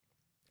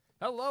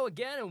Hello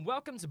again, and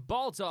welcome to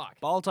Ball Talk.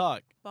 Ball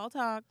talk. Ball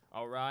talk.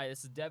 All right,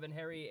 this is Devin,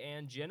 Harry,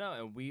 and Jenna,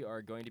 and we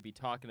are going to be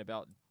talking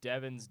about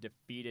Devin's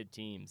defeated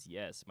teams.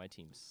 Yes, my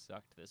team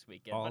sucked this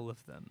weekend. All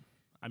of them.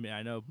 I mean,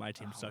 I know my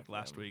team All sucked of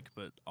last them. week,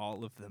 but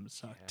all of them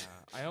sucked.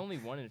 Yeah, I only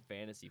won in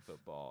fantasy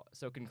football.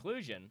 So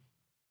conclusion,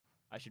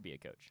 I should be a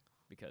coach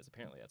because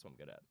apparently that's what I'm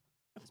good at.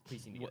 Is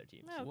piecing together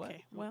teams. Okay. What?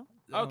 Well,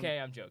 Okay,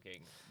 I'm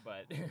joking,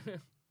 but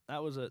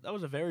That was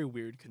a very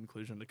weird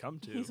conclusion to come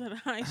he to. said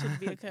I should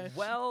be a coach.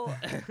 well,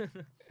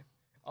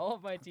 all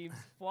of my teams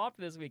flopped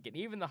this weekend.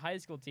 Even the high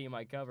school team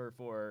I cover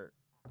for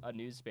a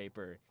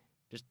newspaper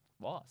just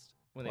lost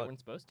when they Plug- weren't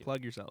supposed to.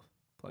 Plug yourself.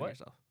 Plug What?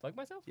 yourself. Plug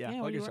myself? Yeah, what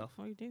plug do you- yourself.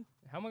 What do you do?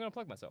 How am I gonna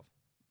plug myself?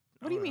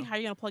 What do you don't mean? know. How are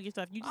you gonna plug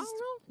yourself? You I just don't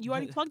know. you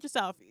already plugged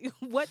yourself.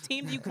 What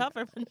team do you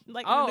cover?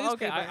 Like in the Oh,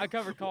 okay. newspaper? I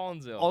covered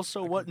Collinsville.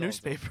 Also, I what covered Collinsville.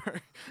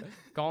 newspaper?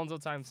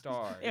 Collinsville Times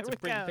Star. There It's a we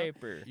print go.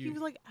 paper. He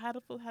was like, how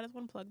does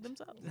one plug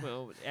themselves?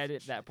 We'll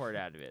edit that part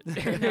out of it.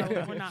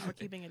 No, we're not. We're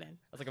keeping it in. I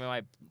was like, am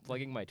I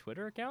plugging my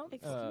Twitter account?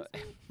 Excuse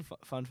me?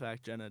 Fun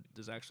fact: Jenna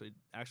does actually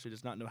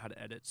does not know how to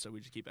edit, so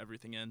we just keep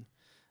everything in.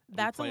 We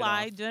That's a play it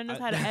lie. off. Jenna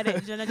knows I- how to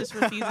edit. Jenna just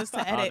refuses to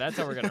Oh, edit. that's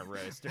how we're gonna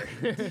roast her.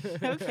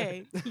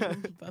 Okay. You're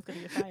both gonna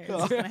get fired.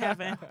 It's gonna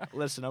happen.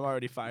 Listen, I'm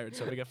already fired,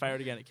 so if we get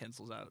fired again, it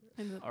cancels out.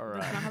 All That's right.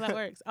 not how that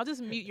works. I'll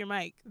just mute your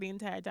mic the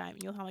entire time,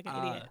 and you'll sound like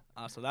an idiot.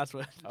 So that's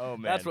what Oh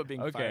man. that's what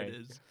being okay. fired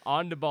is.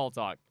 On to ball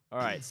talk. All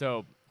right.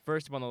 So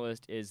first up on the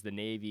list is the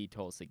Navy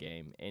Tulsa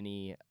game.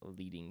 Any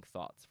leading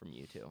thoughts from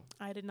you two?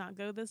 I did not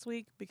go this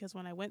week because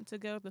when I went to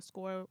go, the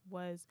score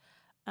was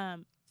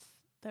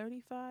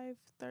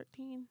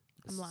 35-13.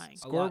 I'm lying.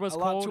 Score was a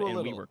lot cold to a and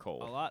we little. were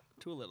cold. A lot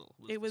to a little.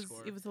 It the was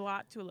score. it was a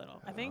lot too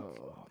little. I think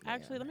Oh,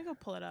 actually, let me go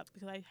pull it up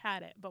because I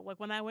had it. But like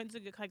when I went to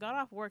go, I got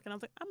off work and I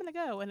was like, I'm gonna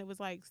go, and it was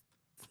like,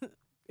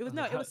 it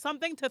was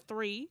something to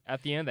 3.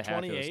 At the end of the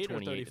half, it was 28 or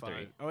 28 to 35.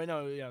 3. Oh wait,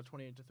 no, yeah,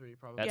 28 to 3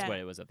 probably. That's Yeah. what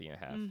it was at the end of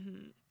half. Mm-hmm.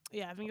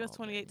 Yeah, I think it was Oh,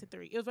 28 to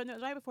 3. It was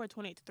right before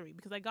 28 to 3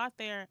 because I got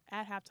there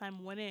at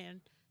halftime, went in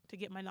to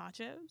get my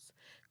nachos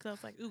because I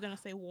was like, ooh, gonna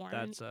stay warm.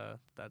 That's a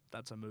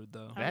mood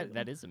though.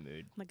 That is a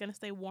mood. I'm like, gonna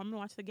stay warm and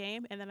watch the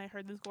game, and then I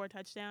heard them score a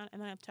touchdown,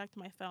 and then I checked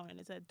my phone and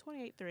it said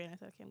 28-3, and I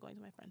said, okay, I'm going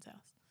to my friend's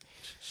house.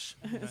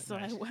 So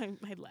Nice.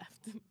 I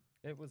left.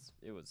 It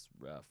was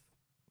rough,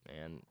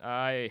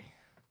 man.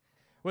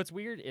 What's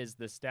weird is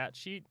the stat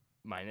sheet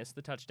minus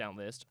the touchdown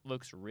list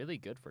looks really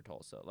good for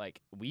Tulsa.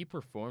 Like we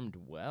performed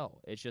well.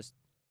 It's just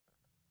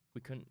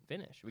we couldn't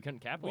finish. We couldn't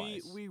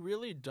capitalize. We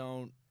really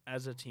don't,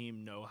 as a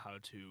team, know how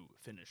to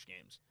finish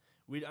games.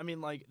 I mean,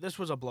 like this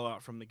was a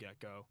blowout from the get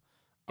go.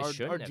 It Our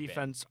shouldn't have been.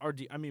 defense,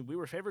 I mean, we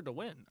were favored to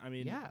win. I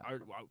mean, Yeah.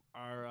 our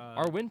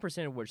Our win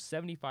percentage was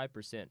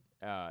 75%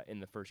 in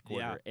the first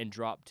quarter Yeah. and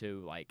dropped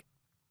to like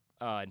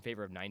in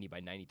favor of 90 by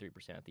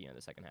 93% at the end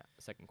of the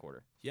second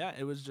quarter. yeah,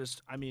 it was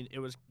just. I mean, it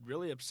was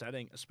really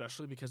upsetting,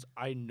 especially because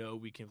I know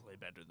we can play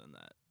better than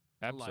that.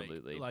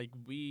 Absolutely.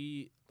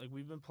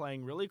 We've been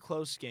playing really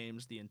close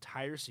games the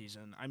entire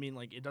season. I mean,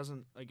 it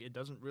doesn't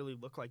really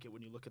look like it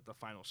when you look at the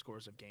final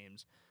scores of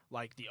games.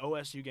 Like the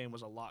OSU game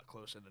was a lot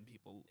closer than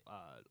people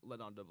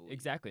led on to believe.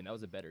 Exactly, and that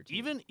was a better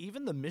team.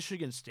 Even the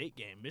Michigan State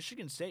game,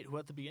 Michigan State, who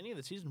at the beginning of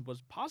the season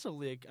was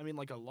possibly,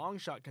 a long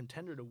shot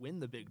contender to win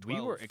the Big 12.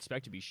 we were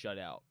expected to be shut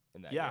out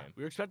in that yeah, game.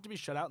 we were expected to be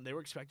shut out, and they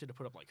were expected to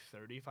put up like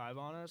 35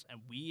 on us, and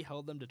we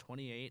held them to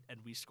 28, and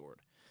we scored,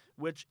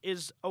 which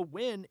is a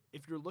win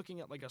if you're looking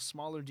at like a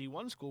smaller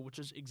D1 school, which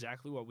is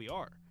exactly what we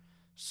are.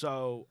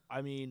 So,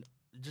 I mean,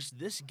 just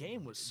this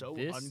game was so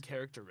This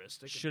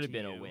uncharacteristic. of Should have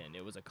been a TU. win.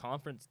 It was a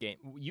conference game.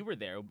 You were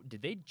there.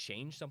 Did they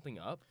change something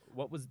up?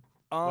 What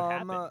Um,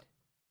 happened?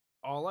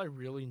 all I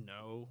really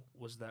know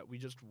was that we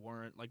just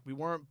weren't we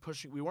weren't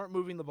pushing, we weren't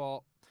moving the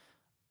ball.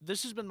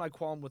 This has been my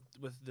qualm with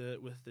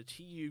the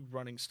TU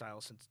running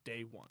style since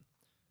day one.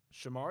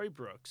 Shamari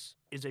Brooks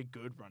is a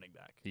good running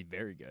back. He's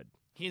very good.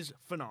 He's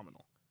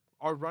phenomenal.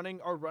 Our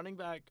running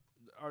back,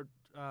 I'm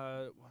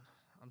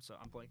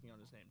blanking on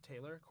his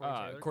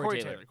name.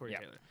 Corey Taylor. Corey yeah.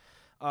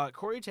 Taylor.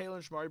 Corey Taylor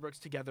and Shamari Brooks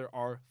together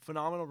are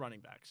phenomenal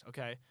running backs.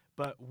 Okay,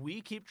 but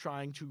we keep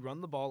trying to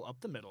run the ball up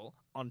the middle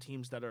on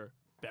teams that are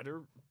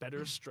better,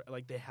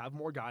 they have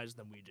more guys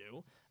than we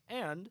do,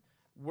 and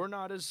we're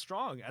not as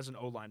strong as an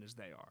O-line as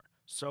they are.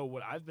 So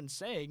what I've been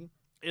saying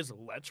is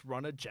let's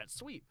run a jet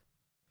sweep.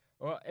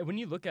 Well, and when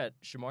you look at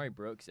Shamari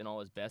Brooks and all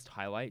his best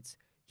highlights,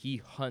 he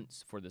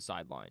hunts for the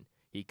sideline.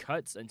 He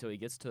cuts until he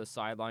gets to the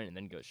sideline and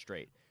then goes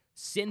straight.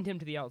 Send him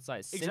to the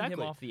outside. Send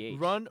him off the H.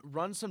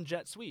 Run some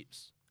jet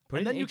sweeps. Put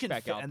and an then you H can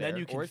back out and there then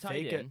you can or a tight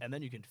fake it, end. and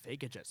then you can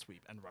fake a jet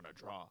sweep and run a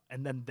draw,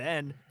 and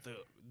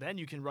then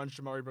you can run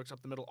Shamari Brooks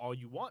up the middle all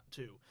you want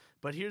to.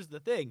 But here's the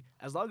thing: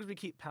 as long as we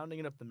keep pounding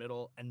it up the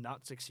middle and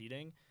not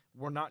succeeding,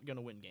 we're not going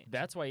to win games.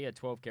 That's why he had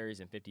 12 carries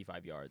and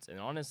 55 yards. And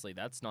honestly,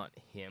 that's not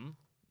him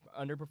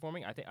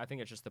underperforming. I think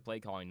it's just the play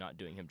calling not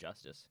doing him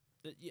justice.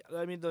 Yeah,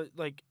 I mean the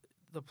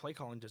play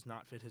calling does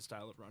not fit his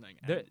style of running.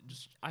 And The- it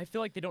just I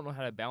feel like they don't know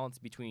how to balance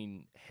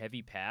between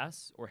heavy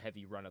pass or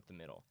heavy run up the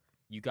middle.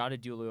 You got to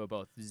do a little of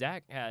both.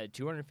 Zach had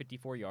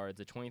 254 yards,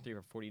 a 23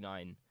 for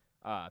 49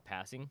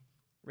 passing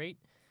rate,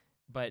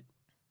 but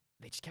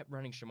they just kept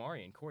running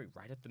Shamari and Corey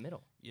right up the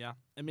middle. Yeah.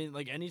 I mean,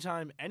 like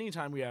anytime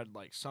we had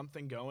like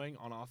something going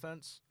on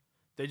offense,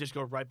 they just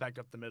go right back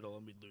up the middle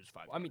and we'd lose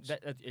 5 I mean,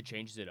 yards. it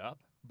changes it up,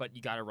 but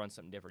you got to run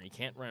something different. You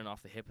can't run it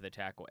off the hip of the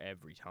tackle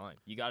every time.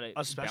 You got to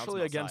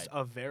Especially against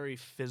a very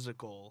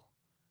physical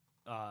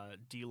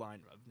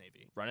D-line of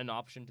Navy. run an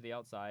option to the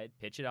outside,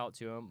 pitch it out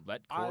to him,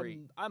 let Corey.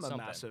 I'm a something.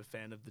 massive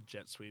fan of the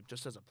jet sweep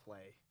just as a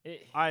play.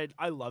 It-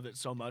 I love it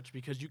so much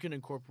because you can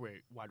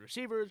incorporate wide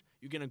receivers,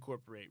 you can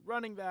incorporate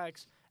running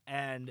backs,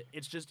 and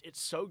it's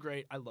so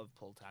great. I love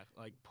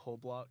pull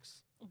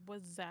blocks.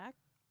 Was Zach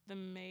the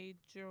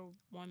major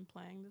one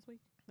playing this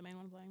week? The main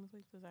one playing this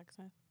week was Zach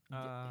Smith.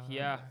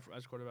 yeah.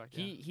 As quarterback.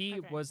 he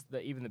Okay. was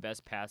even the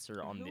best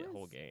passer on Who the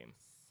whole is game.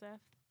 Seth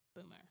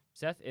Boomer.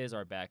 Seth is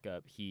our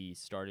backup. He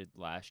started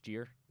last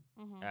year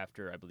Mm-hmm.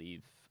 after I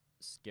believe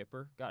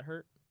Skipper got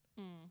hurt,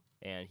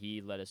 and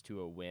he led us to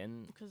a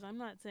win. Because I'm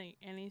not saying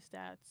any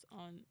stats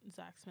on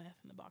Zach Smith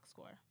in the box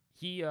score.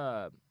 He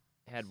had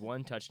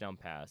 1 touchdown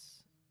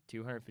pass,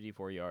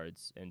 254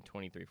 yards, and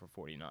 23 for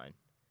 49.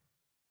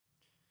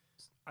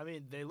 I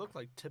mean, they look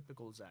like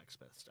typical Zach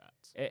Smith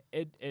stats.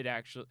 It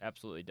actually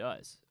absolutely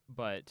does,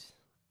 but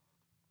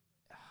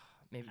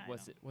maybe I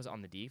was don't- it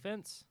on the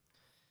defense?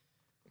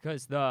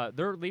 Because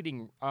their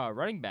leading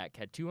running back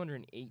had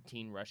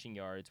 218 rushing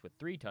yards with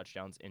 3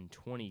 touchdowns and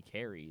 20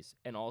 carries,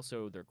 and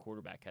also their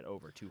quarterback had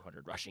over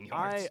 200 rushing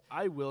yards.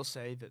 I will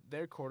say that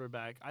their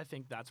quarterback, I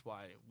think that's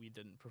why we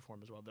didn't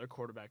perform as well. Their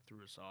quarterback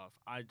threw us off.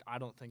 I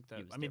don't think that.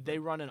 He was I mean, they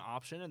different. run an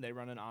option and they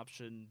run an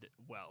option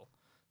well.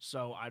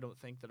 So I don't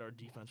think that our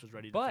defense was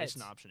ready to face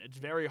an But- option. It's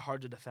very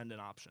hard to defend an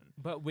option.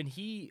 But when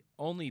he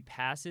only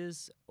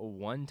passes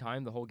 1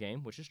 time the whole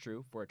game, which is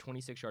true for a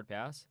 26-yard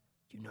pass,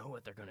 you know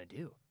what they're gonna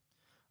do.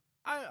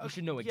 You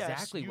should know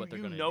exactly what they're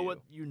gonna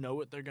do. You know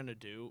what they're gonna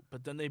do,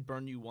 but then they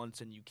burn you once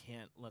and you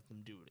can't let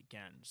them do it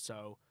again.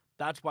 So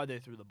that's why they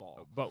threw the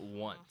ball. But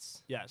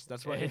once. Yes,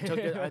 that's why it took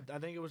it. I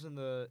think it was in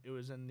the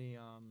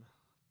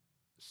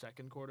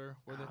second quarter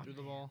where they Oh, threw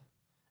the man. ball.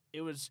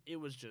 It was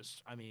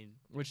just. I mean,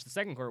 Which the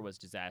second quarter was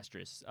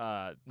disastrous.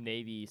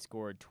 Navy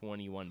scored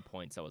 21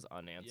 points that was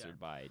unanswered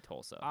by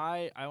Tulsa.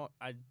 I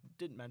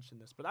didn't mention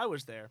this, but I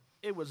was there.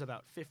 It was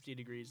about 50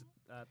 degrees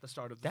at the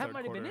start of the That third might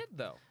have quarter. been it,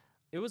 though.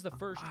 It was the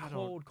first I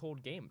don't-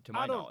 cold game, to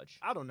I my don't- knowledge.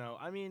 I don't know.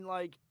 I mean,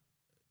 like,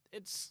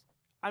 it's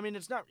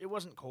not. It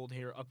wasn't cold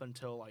here up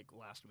until like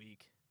last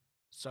week.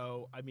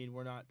 So I mean,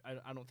 we're not.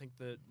 I don't think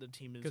the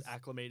team is 'Cause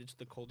acclimated to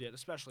the cold yet,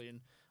 especially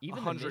in Even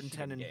the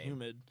 110 Michigan and game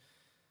humid.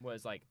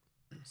 was like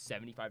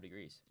 75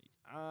 degrees.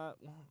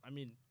 Well, I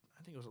mean,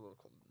 I think it was a little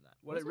colder than that.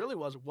 What Was it really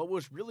was, what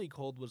was really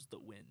cold was the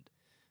wind.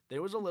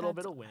 There was a little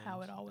bit That's of wind.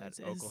 How it always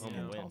That is Oklahoma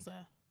in wind.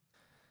 Tulsa.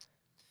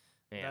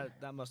 Man,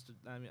 That must have.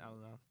 I mean, I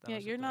don't know. That Yeah,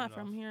 must have you're thrown not it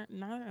from off. here.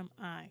 Neither am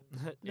I.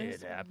 it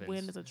This happens.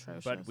 wind is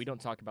atrocious. But we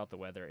don't talk about the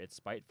weather. It's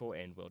spiteful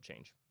and will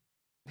change.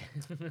 There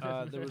was That's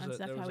there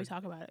definitely how was we a-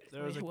 talk about it.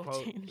 There was a It will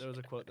quote. change. There was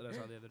a quote that I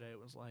saw the other day. It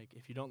was like,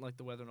 "If you don't like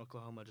the weather in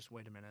Oklahoma, just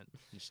wait a minute."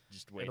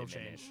 just wait It'll a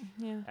minute. change.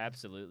 Yeah.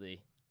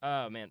 Absolutely.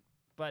 Oh man,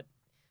 but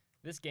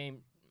this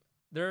game,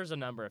 there's a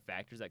number of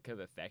factors that could have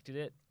affected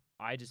it.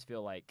 I just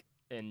feel like,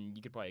 and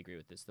you could probably agree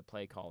with this, the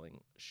play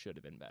calling should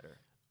have been better.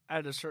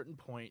 At a certain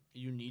point,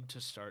 you need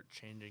to start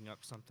changing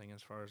up something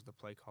as far as the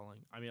play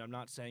calling. I mean, I'm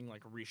not saying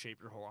like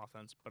reshape your whole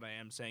offense, but I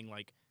am saying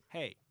like,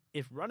 hey,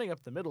 if running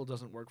up the middle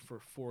doesn't work for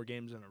 4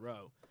 games in a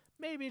row,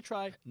 maybe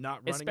try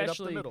not running it up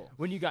Especially the middle.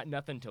 when you got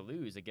nothing to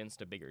lose against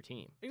a bigger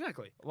team.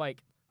 Exactly.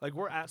 Like Like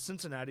we're at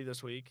Cincinnati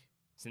this week.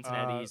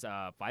 Cincinnati's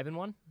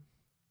 5-1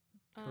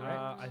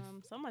 I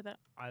Something like that.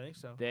 I think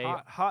so. They-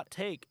 hot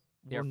take.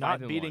 they're We're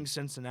not 5-1. beating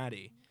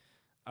Cincinnati.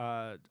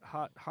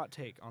 Hot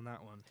take on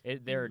that one.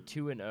 They're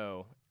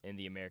 2-0 in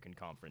the American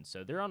Conference,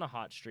 so they're on a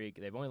hot streak.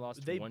 They've only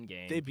lost They- 1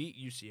 game. They beat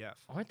UCF.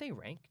 Aren't they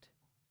ranked?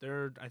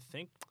 They're I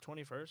think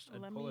 21st. I'd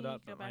Let pull it me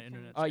up, go but my back and-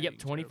 internet. Yep,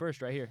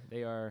 21st right here.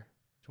 They are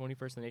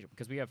 21st in the nation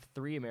because we have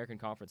 3 American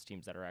Conference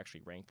teams that are actually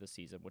ranked this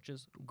season, which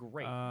is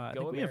great. I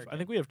Go think we have. I American.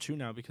 think we have 2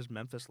 now because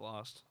Memphis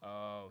lost.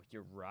 Oh,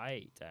 you're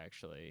right,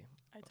 actually.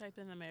 I typed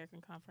in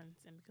American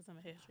Conference, and because I'm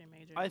a history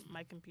major, I-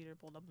 my computer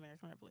pulled up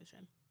American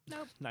Revolution.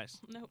 Nope. Nice.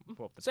 Nope.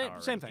 Pull up the Same-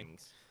 power same thing.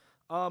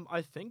 rankings.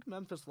 I think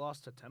Memphis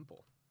lost to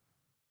Temple.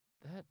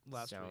 That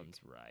Last week. sounds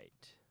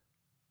right.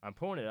 I'm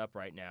pulling it up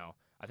right now.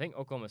 I think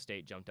Oklahoma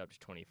State jumped up to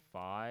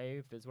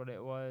 25 is what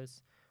it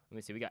was. Let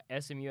me see. We got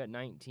SMU at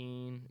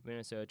 19,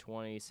 Minnesota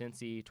 20,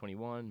 Cincy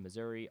 21,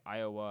 Missouri,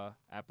 Iowa,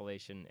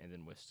 Appalachian, and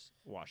then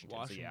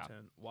Washington. So, yeah.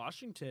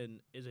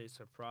 Washington is a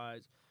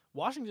surprise.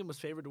 Washington was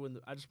favored to win.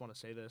 I just want to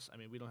say this. I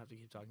mean, we don't have to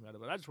keep talking about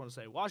it, but I just want to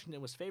say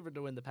Washington was favored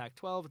to win the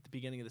Pac-12 at the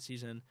beginning of the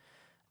season,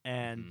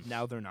 and Mhm.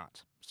 now they're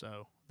not.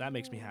 So that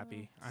makes me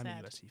happy. I'm Sad.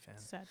 a USC fan.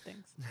 Sad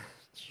things.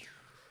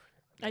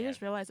 I Man.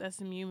 just realized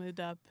SMU moved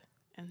up,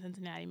 and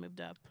Cincinnati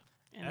moved up.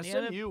 And the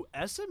other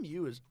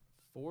SMU is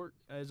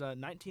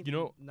 19th. You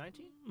know-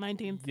 19th.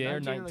 19th. They're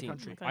 19 in the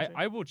 19. country.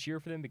 I will cheer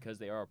for them because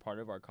they are a part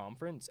of our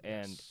conference,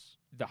 and Yes.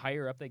 the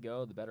higher up they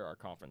go, the better our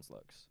conference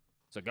looks.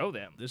 So go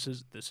them. This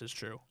is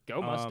true.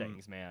 Go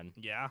Mustangs, man.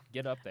 Yeah.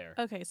 Get up there.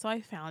 Okay, so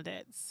I found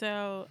it.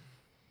 So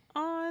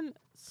On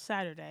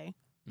Saturday,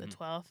 the Mhm.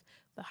 12th,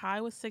 the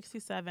high was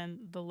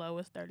 67, the low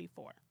was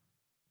 34.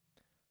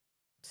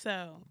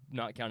 So,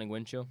 Not counting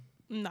wind chill.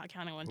 not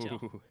counting wind chill.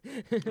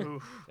 Ooh.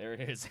 Oof, There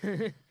it is.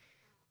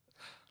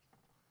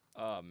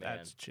 Oh man.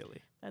 that's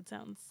chilly. That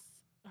sounds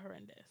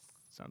horrendous.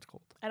 Sounds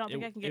cold. I don't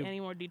think It- I can get it- any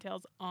more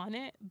details on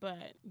it,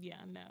 but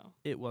yeah, no.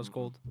 It was Mm-mm.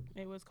 cold.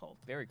 It was cold.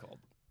 Very cold.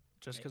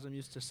 Just because I'm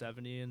used to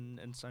 70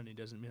 and sunny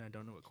doesn't mean I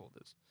don't know what cold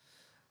is.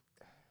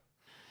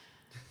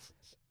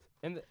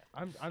 And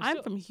I'm I'm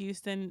still, from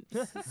Houston.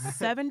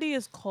 70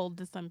 is cold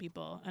to some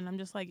people, and I'm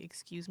just like,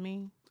 excuse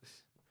me?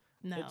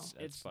 No.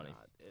 That's funny.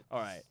 Not. All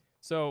right.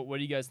 So, what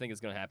do you guys think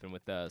is going to happen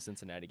with the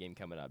Cincinnati game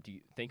coming up? Do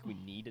you think we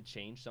need to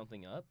change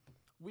something up?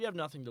 We have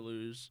nothing to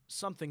lose.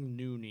 Something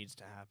new needs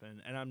to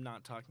happen, and I'm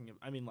not talking.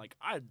 I mean, like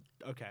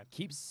okay.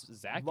 Keeps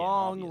Zach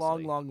Long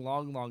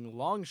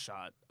in,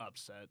 shot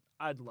upset.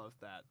 I'd love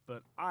that,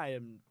 but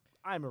I'm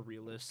a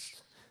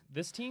realist.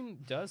 This team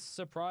does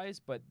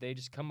surprise, but they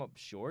just come up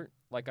short.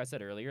 Like I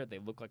said earlier, they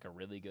look like a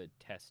really good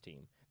test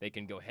team. They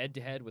can go head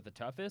to head with the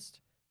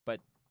toughest, but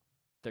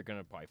they're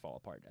gonna probably fall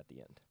apart at the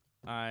end.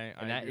 And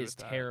And that is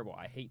terrible.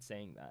 I hate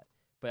saying that,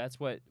 but that's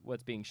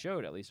what's being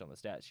showed, at least on the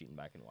stat sheet in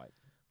black and white.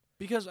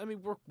 Because I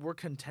mean we're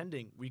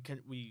contending. We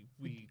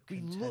We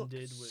contended look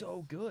with,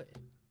 so good,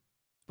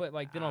 but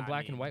like then on I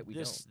black and mean, white we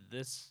this, don't.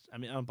 This I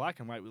mean on black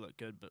and white we look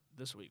good, but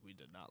this week we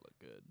did not look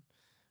good.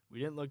 We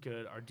didn't look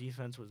good. Our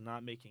defense was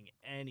not making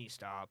any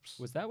stops.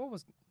 Was that what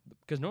was?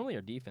 Because normally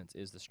our defense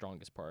is the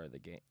strongest part of the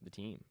game, the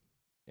team,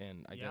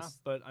 and I guess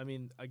but I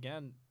mean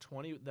again,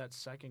 that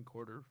second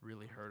quarter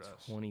really hurt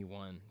us.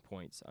 21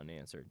 points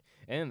unanswered,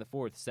 and in the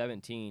fourth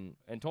 17,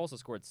 and Tulsa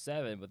scored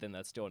 7, but then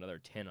that's still another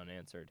 10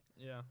 unanswered.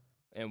 Yeah.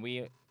 And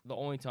the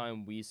only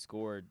time we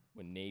scored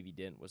when Navy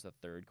didn't was the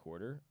third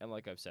quarter, and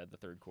like I've said, the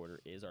third quarter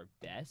is our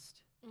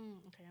best.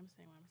 Okay, I'm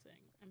saying what I'm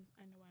saying.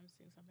 I know I'm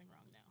saying something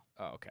wrong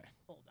now. Oh, okay.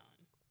 Hold on.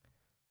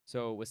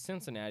 So with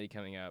Cincinnati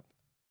coming up,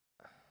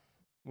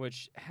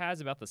 which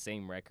has about the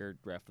same record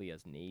roughly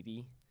as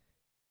Navy,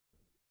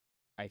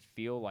 I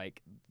feel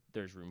like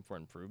there's room for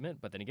improvement.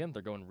 But then again,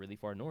 they're going really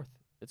far north.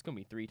 It's going to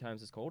be 3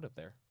 times as cold up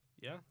there.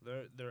 Yeah,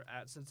 they're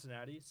at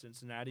Cincinnati.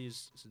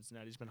 Cincinnati's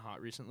been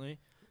hot recently.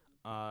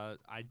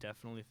 I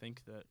definitely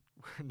think that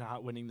we're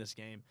not winning this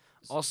game.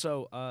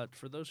 Also,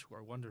 for those who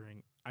are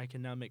wondering, I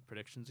can now make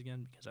predictions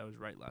again because I was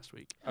right last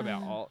week.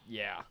 About all,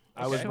 yeah.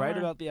 I was Okay. right Sure.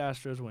 about the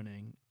Astros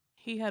winning.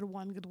 He had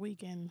one good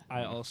weekend.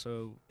 I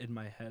also, in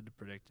my head,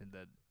 predicted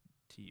that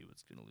TU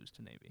was going to lose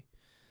to Navy.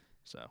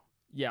 So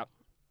Yeah.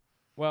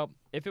 Well,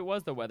 if it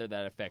was the weather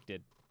that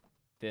affected,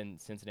 then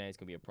Cincinnati's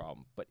going to be a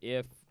problem. But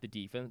if the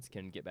defense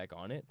can get back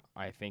on it,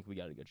 I think we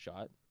got a good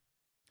shot.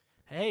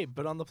 hey,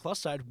 but on the plus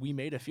side, we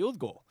made a field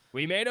goal.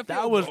 We made a field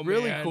That was goal,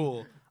 really man.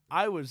 cool.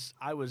 I was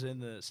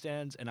in the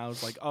stands and I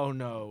was like, oh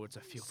no, it's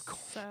a field goal.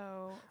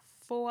 So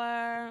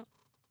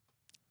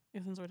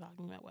since we're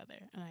talking about weather,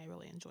 and I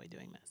really enjoy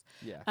doing this,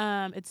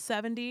 Yeah. it's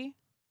 70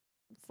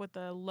 with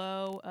a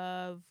low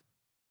of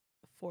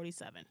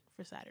 47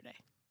 for Saturday.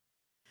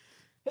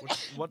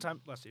 What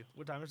time? Bless you.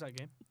 What time is that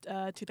game?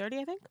 2:30,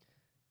 I think.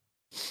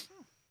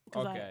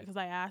 Okay. Because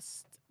I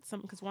asked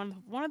because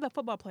one of the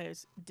football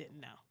players didn't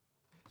know.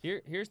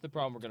 Here's the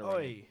problem we're gonna run.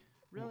 Oi,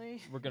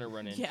 really? We're gonna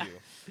run into. Yeah.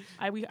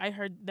 I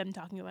heard them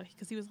talking about it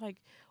because he was like,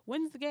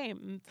 "When's the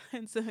game?"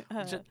 And so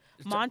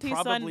Monty's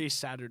son- probably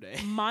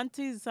Saturday.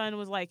 Monty's son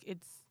was like,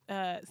 "It's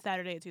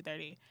Saturday at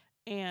 2:30,"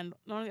 and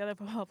one of the other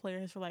football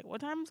players were like,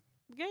 "What time's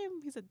the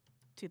game?" He said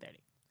 2:30,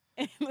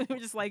 and we were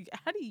just like,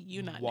 "How do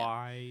you not know?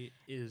 Why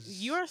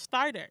is You're a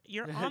starter.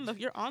 You're on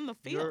the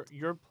field."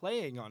 You're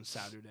playing on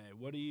Saturday.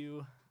 What do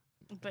you?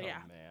 But Oh,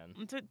 yeah, man.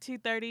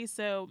 2:30,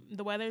 so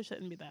the weather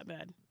shouldn't be that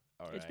bad.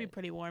 All It should be right.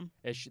 pretty warm.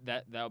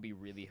 That'll be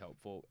really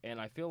helpful, and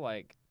I feel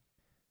like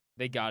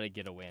they gotta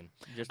get a win.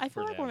 Just I for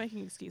feel like them. we're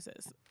making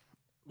excuses.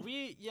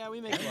 We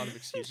make a lot of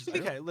excuses.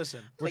 Okay,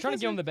 listen. We're trying to because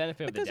give them the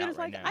benefit of the Because doubt it's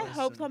right like, now. I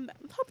hope Listen.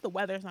 hope the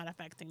weather's not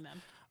affecting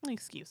them.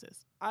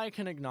 Excuses. I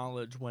can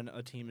acknowledge when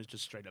a team is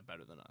just straight up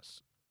better than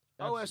us.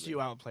 Absolutely.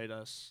 OSU outplayed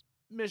us.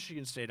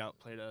 Michigan State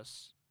outplayed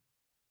us.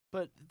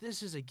 But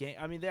this is a game.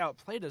 I mean, they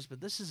outplayed us, but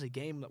this is a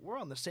game that we're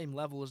on the same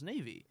level as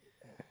Navy.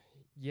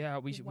 Yeah,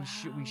 we Wow.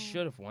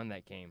 should have won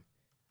that game.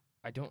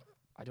 I don't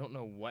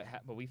know what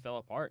happened, but we fell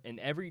apart. And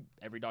every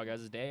dog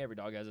has his day. Every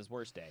dog has his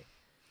worst day.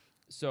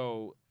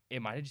 So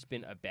it might have just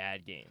been a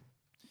bad game.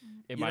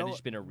 It You might know have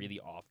just been a really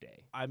off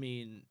day. I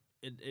mean,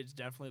 it's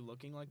definitely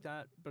looking like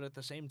that. But at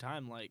the same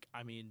time, like,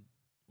 I mean,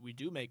 we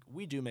do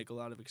make a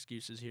lot of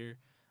excuses here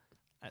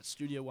at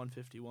Studio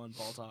 151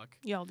 Ball Talk.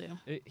 Y'all do.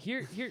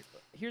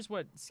 Here's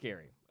what's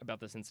scary about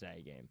the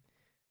Cincinnati game.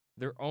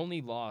 Their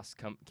only loss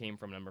came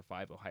from number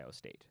 5 Ohio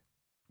State,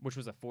 which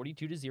was a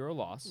 42-0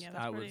 loss. Yeah, I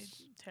that's pretty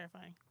was-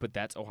 terrifying. But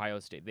that's Ohio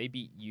State. They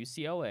beat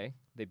UCLA.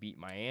 They beat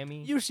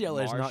Miami.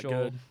 UCLA is not Marshall,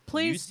 good.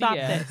 Please stop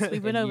UCF, this.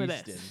 We've been and over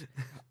Houston. this.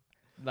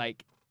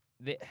 Like,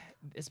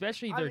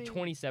 especially I their mean-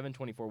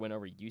 27-24 win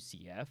over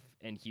UCF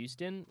and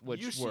Houston,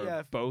 which were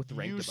UCF both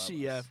ranked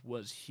UCF above us.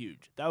 was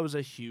huge. That was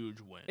a huge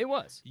win. It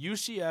was.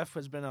 UCF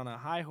has been on a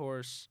high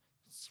horse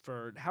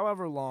for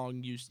however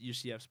long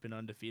UCF's been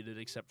undefeated,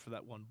 except for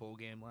that one bowl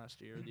game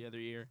last year or the other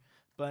year.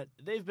 But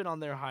they've been on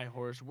their high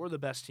horse. We're the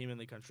best team in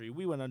the country.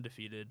 We went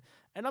undefeated,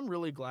 and I'm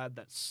really glad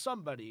that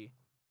somebody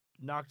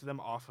knocked them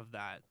off of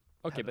that.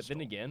 Okay, but then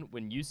pedestal. again,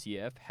 when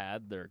UCF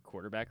had their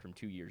quarterback from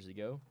 2 years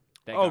ago,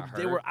 that Oh, got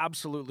they hurt, were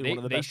absolutely one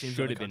of the best teams in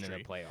should the have been in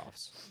country. the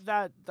playoffs.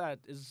 That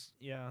is,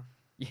 yeah.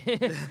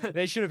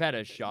 They should have had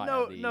a shot.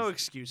 No, at least. no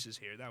excuses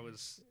here. That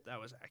was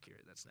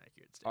accurate. That's an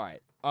accurate All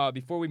statement. right.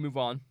 Before we move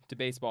on to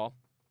baseball,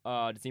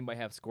 does anybody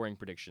have scoring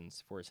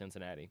predictions for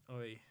Cincinnati?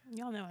 Oy.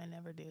 Y'all know I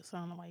never do, so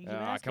I don't know why you keep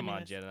Ah, asking come me on,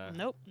 this. Jenna.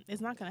 Nope,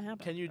 it's not gonna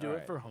happen. Can you do All it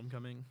right. for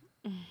homecoming?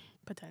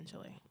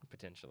 Potentially.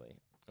 Potentially.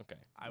 Okay.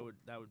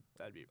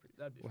 That'd be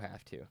We'll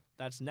have to.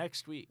 That's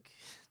next week.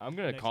 I'm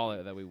gonna Next call week.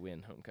 it that we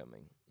win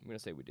homecoming. I'm gonna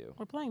say we do.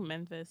 We're playing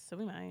Memphis, so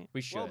we might.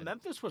 We should. Well,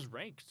 Memphis was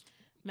ranked.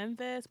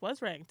 Memphis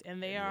was ranked,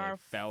 and they And are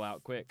fell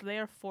out quick. They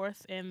are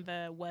fourth in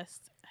the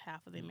west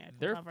half of the American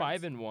They're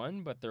Conference.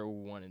 5-1, but they're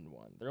 1-1.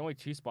 They're only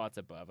 2 spots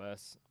above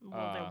us.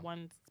 Well, they're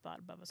one spot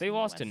above us. They in the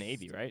lost to West.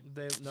 Navy, right?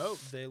 They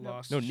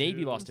lost. No,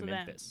 Navy to- lost to So then-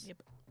 Memphis.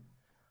 Yep.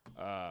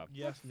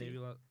 Yes, Let's see. Navy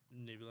lost.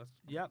 Navy lost.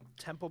 Yep,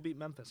 Temple beat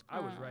Memphis. I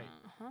was right.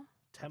 Uh-huh.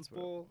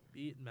 Temple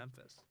beat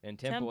Memphis. And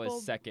Temple Temple-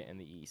 is second in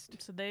the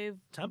East. So they've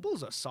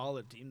Temple's a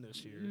solid team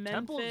this year.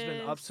 Temple's been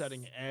Memphis-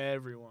 upsetting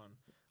everyone.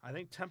 I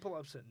think Temple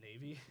upset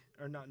Navy,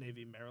 or not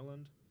Navy,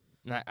 Maryland.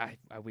 And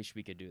I wish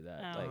we could do that.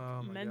 Oh, Like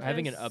Oh my Memphis, God.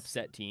 having an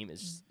upset team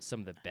is some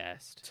of the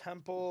best.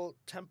 Temple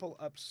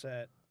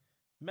upset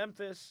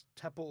Memphis.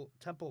 Temple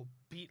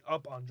beat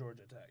up on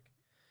Georgia Tech.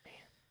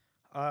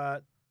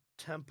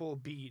 Temple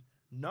beat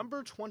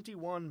number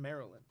 21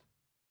 Maryland.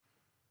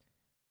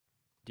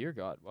 Dear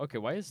God. Okay,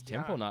 why is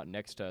Temple Yeah. not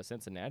next to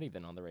Cincinnati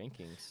then on the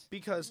rankings?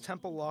 Because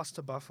Temple lost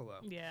to Buffalo.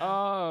 yeah.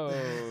 Oh,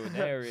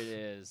 there it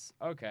is.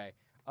 Okay.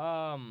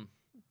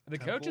 The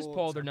coaches Temple-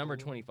 poll they're number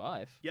Temple-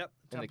 25, Yep.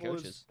 And the Temple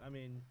is- coaches. I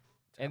mean,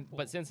 and Temple-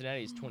 but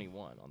Cincinnati is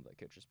 21 on the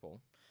coaches poll.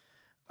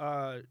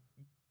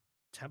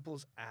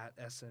 Temple's at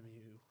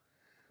SMU.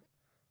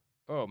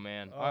 Oh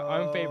man,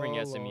 I'm favoring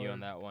Oh, SMU on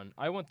Lord. that one.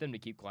 I want them to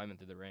keep climbing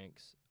through the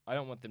ranks. I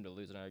don't want them to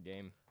lose another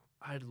game.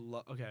 I'd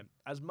love. Okay,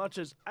 as much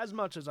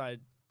as I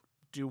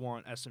do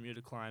want SMU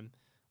to climb,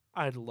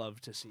 I'd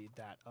love to see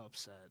that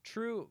upset.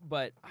 True,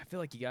 but I feel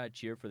like you gotta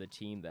cheer for the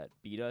team that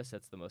beat us.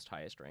 That's the most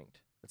highest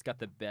ranked. That's got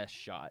the best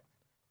shot.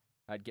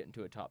 I'd get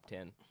into a top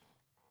 10.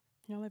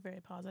 Y'all are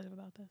very positive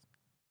about this.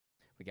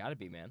 We gotta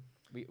be, man.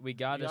 We You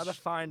gotta gotta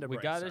find a we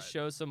bright gotta side.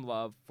 show some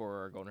love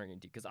for our Golden Hurricane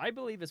team because I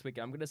believe this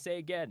weekend. I'm gonna say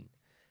again,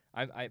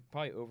 I'm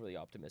probably overly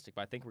optimistic,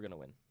 but I think we're gonna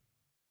win.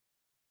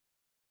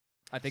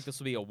 I think this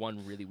will be a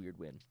one really weird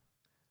win.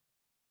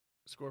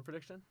 Score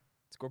prediction: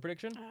 Score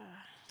prediction?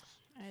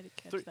 I had to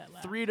catch that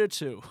laugh.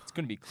 3-2. It's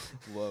gonna be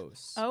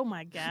close. Oh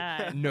my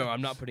god. No,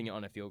 I'm not putting it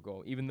on a field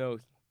goal. Even though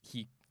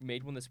he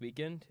made one this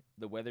weekend,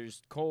 the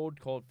weather's cold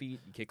feet,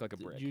 you kick like a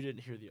brick. You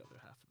didn't hear the other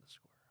half of the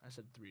score. I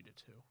said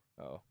 3-2.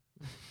 Oh.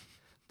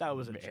 That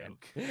was a Man.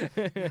 joke. I'm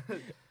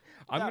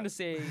That- going to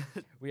say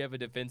we have a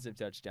defensive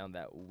touchdown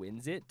that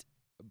wins it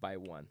by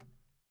 1.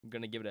 I'm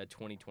going to give it a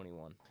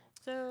 20-21.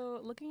 So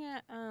looking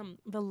at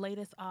the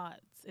latest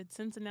odds, it's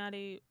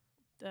Cincinnati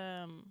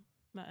a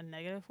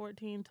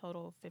 -14,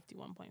 total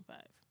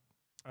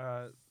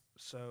 51.5.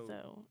 So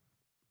So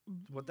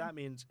what that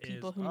means is,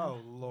 People who oh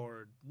know.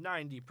 Lord,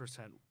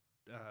 90%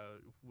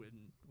 win.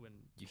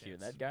 You hear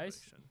chance that, guys?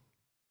 prediction.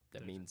 That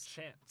There's a means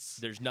chance.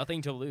 there's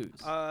nothing to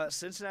lose.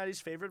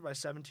 Cincinnati's favored by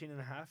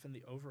 17.5 in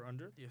the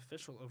over/under, the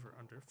official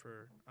over/under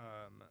for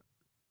I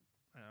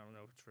don't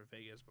know if it's for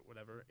Vegas, but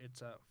whatever.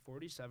 It's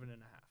 47.5.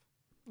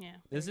 yeah.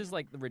 This there is you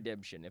like the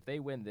redemption. If they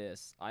win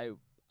this, I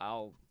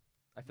feel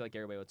like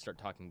everybody would start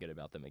talking good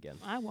about them again.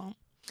 go. I won't.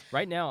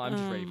 Right now, I'm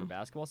just ready for Um,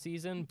 basketball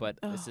season, but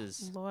this Oh,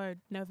 is Lord,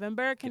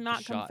 November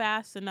cannot come shot.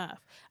 fast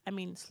enough. I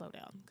mean, slow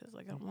down because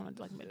like I don't want to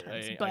do like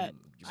midterms, but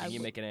I you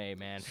would- make an A,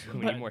 man.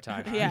 We but- need more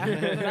time. yeah,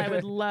 but I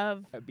would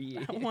love. A B.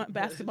 I want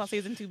basketball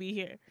season to be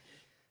here.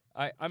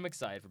 I'm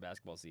excited for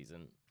basketball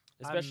season,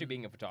 especially I'm-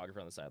 being a photographer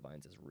on the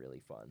sidelines is really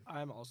fun.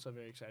 I'm also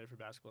very excited for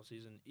basketball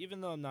season, even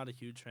though I'm not a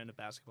huge fan of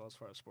basketball as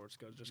far as sports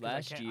goes. Just 'cause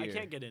Last I year-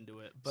 can't get into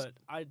it, but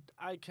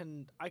I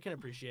can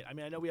appreciate. I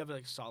mean, I know we have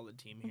a solid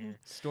team Mm-hmm. here.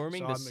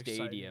 Storming So the I'm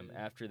stadium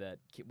excited. after that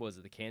was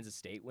it the Kansas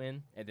State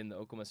win and then the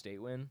Oklahoma State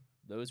win?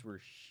 Those were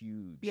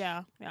huge.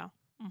 Yeah, yeah.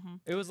 Mm-hmm.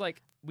 It was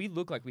like we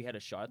looked like we had a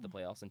shot at the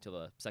playoffs until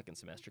the second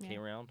semester Yeah.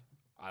 came around.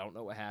 I don't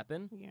know what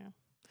happened. Yeah.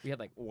 We had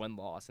like 1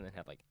 loss and then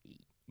had like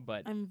 8.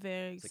 But I'm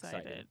very It's exciting.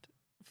 excited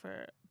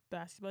for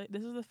basketball.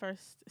 This is the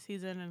first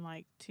season in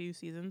like 2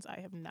 seasons I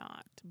have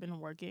not been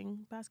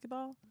working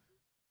basketball.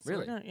 So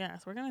Really?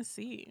 we're gonna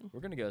see. we're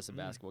gonna go to some Mm.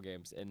 basketball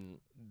games and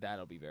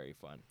that'll be very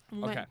fun.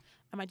 Might- Okay.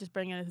 I might just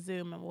bring in a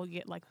Zoom and we'll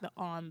get like the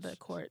on the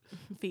court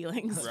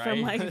feelings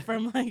Right.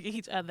 from like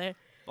each other.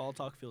 Ball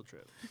talk field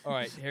trip. All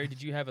right, Harry,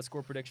 did you have a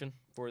score prediction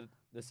for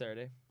this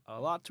Saturday? A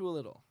lot to a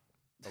little.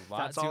 A lot.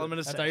 That's all I'm gonna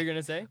That's say. all you're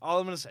gonna say? All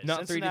I'm gonna say.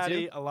 Not 3-2?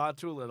 Cincinnati, a lot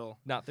to a little.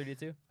 Not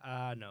 32?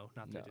 No,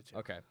 not No. 32.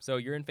 Okay. So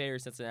you're in favor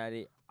of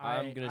Cincinnati.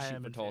 I'm gonna I shoot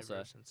am for in favor Tulsa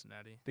of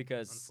Cincinnati,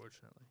 because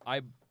unfortunately.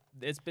 I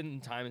it's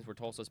been times where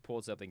Tulsa's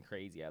pulled something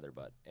crazy out of their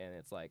butt, and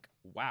it's like,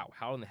 wow,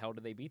 how in the hell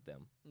did they beat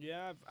them?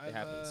 Yeah, It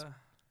happens.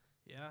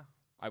 Yeah,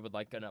 I would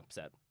like an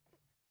upset.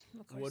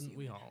 Of course wouldn't you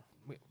we would.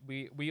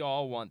 all? We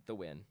all want the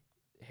win.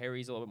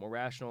 Harry's a little bit more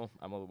rational.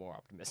 I'm a little more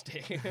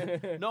optimistic.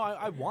 No,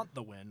 I want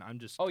the win. I'm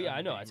just. Oh, yeah, I'm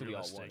I know. being I said we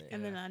all want realistic, it.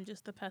 And then yeah. I'm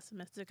just the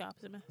pessimistic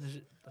optimist.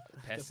 The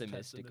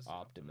Pessimistic pessimist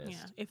optimist.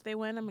 Yeah. If they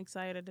win, I'm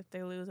excited. If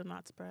they lose, I'm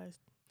not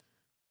surprised.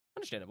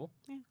 Understandable.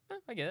 Yeah.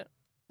 I get it.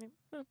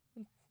 Yeah.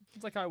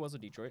 It's like how I was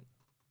with Detroit.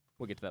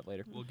 We'll get to that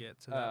later. We'll get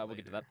to that. We'll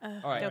get to later.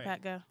 that. All right. Go, Alright.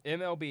 Pat, go.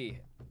 MLB.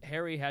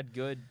 Harry had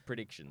good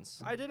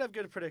predictions. I did have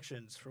good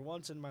predictions for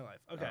once in my life.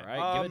 Okay. All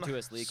right, give it to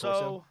us, Lee So,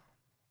 Corso.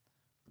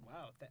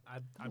 wow,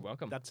 You're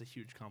welcome. That's a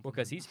huge compliment. Well,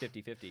 because he's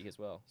 50-50 as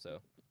well. So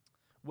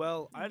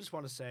Well, I just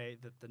want to say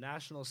that the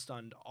Nationals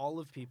stunned all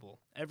of people.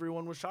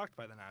 Everyone was shocked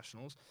by the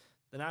Nationals.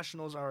 The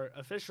Nationals are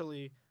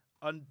officially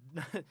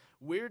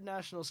weird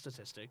national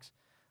statistics.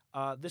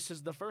 This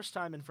is the first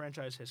time in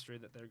franchise history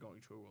that they're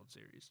going to a World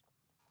Series.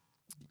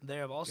 They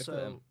have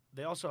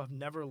them. also have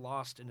never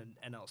lost in an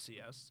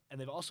NLCS, and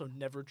they've also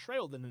never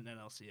trailed in an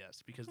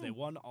NLCS because they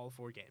won all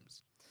 4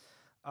 games.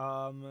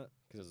 because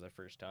it was their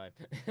first time.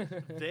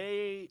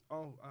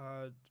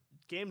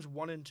 Games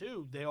 1 and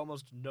 2, they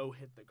almost no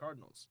hit the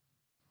Cardinals.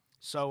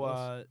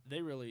 So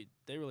they really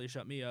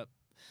shut me up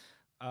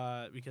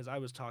because I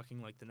was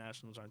talking like the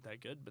Nationals aren't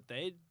that good, but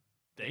they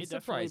definitely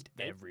surprised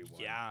everyone.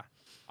 Yeah,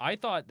 I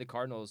thought the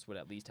Cardinals would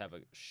at least have a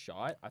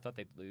shot. I thought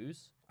they'd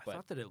lose. I But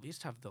thought they'd at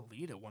least have the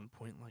lead at one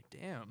point. Like,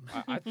 damn.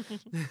 I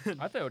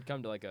thought it would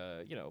come to like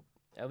a,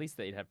 at least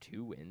they'd have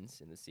 2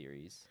 wins in the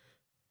series.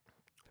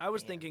 I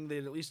was Man. thinking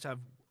they'd at least have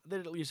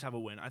a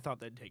win. I thought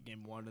they'd take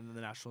game 1, and then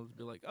the Nationals would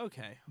be like,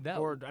 okay. That-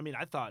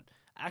 I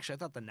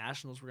thought the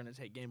Nationals were going to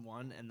take game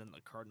 1, and then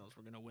the Cardinals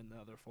were going to win the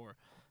other 4.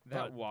 That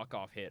But-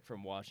 walk-off hit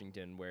from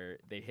Washington where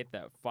they hit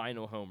that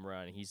final home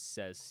run, he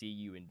says, "See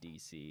you in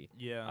D.C."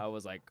 Yeah. I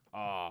was like,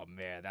 oh,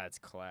 man, that's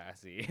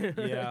classy.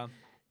 Yeah.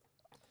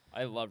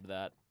 I loved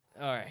that.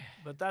 All right.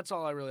 But that's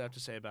all I really have to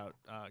say about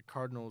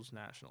Cardinals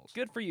Nationals.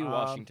 Good for you, Um,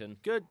 Washington.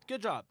 Good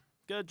job,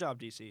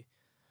 DC.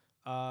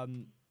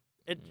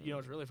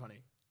 It's really funny.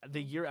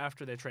 The year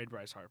after they trade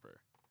Bryce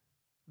Harper,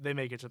 they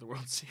make it to the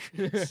World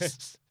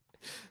Series.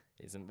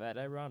 Isn't that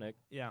ironic?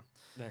 Yeah.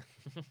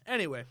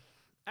 Anyway,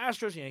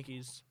 Astros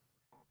Yankees.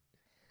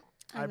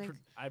 I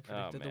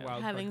predicted the man.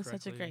 wild having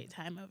card such a correctly. great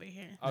time over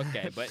here.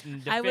 Okay, but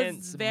in I defense,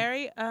 was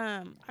very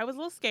I was a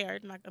little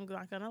scared. I'm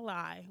not gonna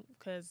lie,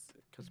 because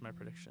Because my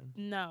prediction.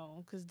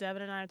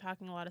 Devin and I were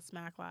talking a lot of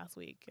smack last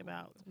week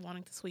about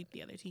wanting to sweep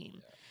the other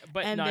team,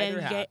 but and neither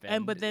then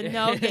happened. but then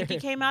no, Yankee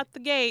came out the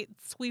gate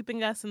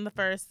sweeping us in the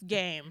first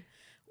game.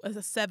 Was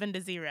a 7-0.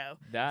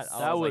 that That was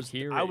was- like,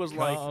 here I it was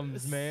like-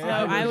 comes, So man.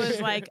 I was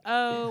like,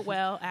 oh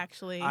well,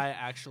 actually, I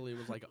actually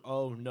was like,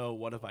 oh no,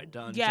 what have I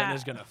done? Yeah.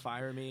 Jenna's gonna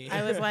fire me.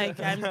 I was like,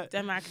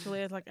 I'm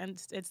actually like,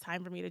 it's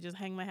time for me to just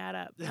hang my hat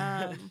up.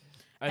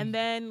 And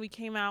then we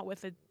came out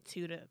with a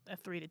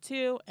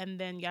 3-2, and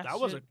then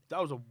yesterday.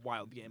 that was a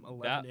wild game. 11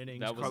 That-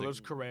 innings. that was a- Carlos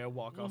Correa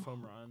walk off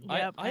home run.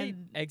 Yep, I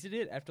and-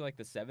 exited after like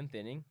the 7th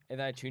inning, and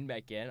then I tuned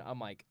back in. I'm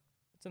like,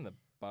 it's in the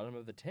bottom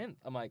of the 10th.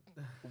 I'm like,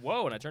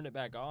 whoa, and I turned it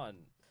back on.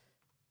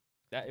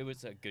 It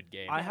was a good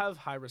game. I have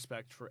high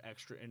respect for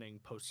extra inning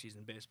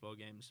postseason baseball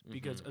games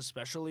because Mhm.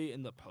 especially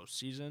in the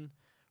postseason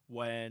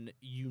when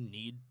you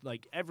need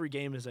every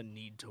game is a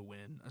need to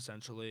win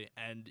essentially,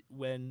 and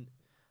when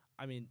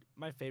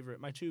my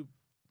two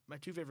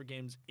favorite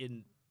games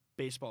in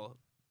baseball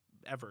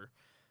ever,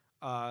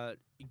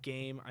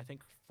 game I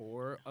think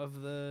 4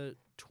 of the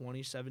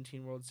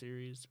 2017 World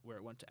Series where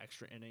it went to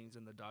extra innings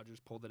and the Dodgers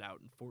pulled it out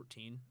in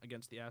 14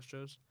 against the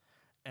Astros,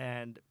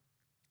 and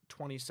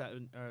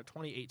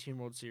 2018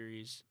 World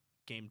Series,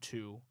 Game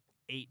 2,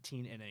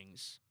 18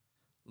 innings,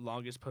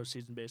 longest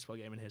postseason baseball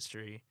game in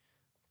history.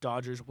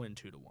 Dodgers win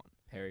 2-1.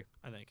 Harry,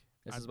 I think.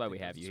 this I is why think we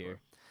that's have the you score. here.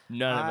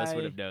 None of us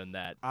would I- have known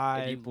that I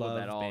if you pulled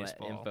that love all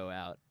baseball. that info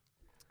out.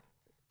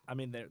 I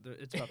mean,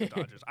 it's about the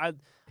Dodgers. I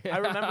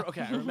remember.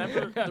 Okay, I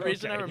remember the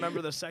reason I Okay.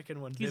 remember the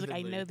second one. He's like, I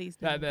vividly- know these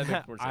That things.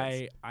 makes more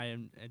sense.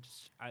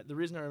 The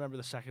reason I remember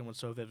the second one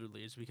so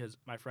vividly is because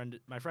my friend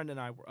and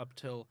I were up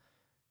till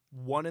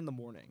 1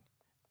 a.m,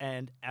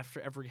 and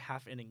after every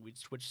half inning we'd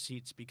switch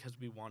seats because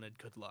we wanted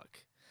good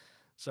luck.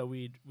 So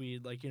we'd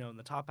in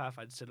the top half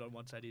I'd sit on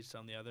one side, he'd sit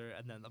on the other,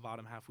 and then the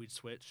bottom half we'd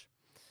switch.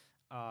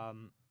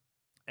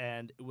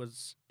 And it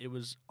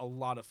was a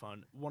lot of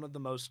fun. One of the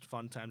most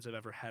fun times I've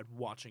ever had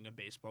watching a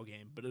baseball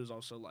game, but it was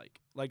also like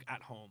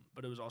at home,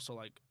 but it was also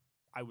like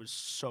I was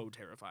so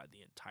terrified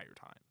the entire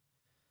time.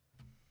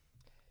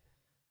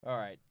 All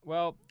right.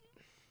 Well,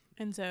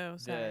 And so,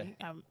 sorry,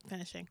 I'm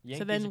finishing. Yankees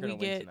so are then gonna we win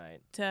get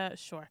tonight. to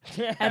sure,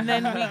 and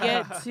then we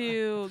get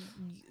to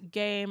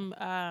game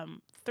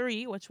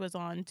 3, which was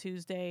on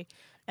Tuesday,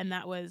 and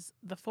that was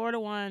the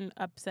 4-1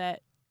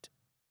 upset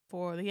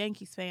for the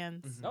Yankees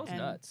fans. Mhm. That was and,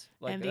 nuts.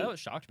 Like and that the-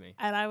 shocked me.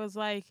 And I was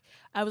like,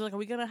 are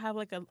we gonna have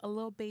like a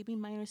little baby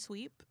minor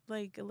sweep,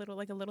 like a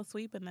little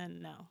sweep? And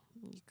then no,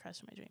 you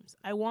crushed my dreams.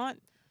 I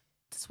want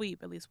to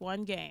sweep at least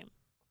one game.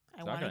 I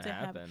It's not wanted gonna to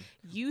have happen.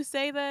 you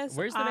say this.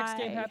 Where's the next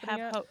game I happening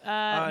have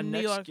at? New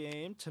next York,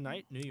 game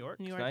tonight, New York.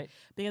 New York, Tonight?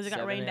 because it got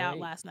 7 rained or out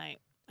 8? last night.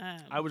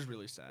 I was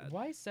really sad.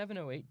 Why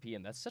 7:08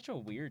 p.m.? That's such a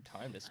weird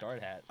time to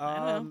start at. I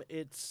don't know.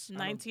 It's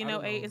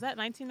 1908. Is that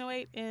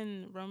 1908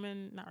 in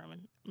not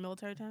Roman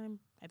military time?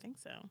 I think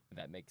so.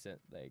 That makes it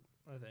like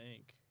I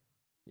think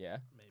yeah,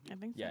 maybe. I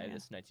think so. yeah. Yeah. It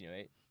is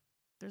 1908.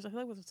 I feel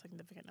like there's a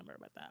significant number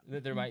about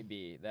that. There might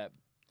be that.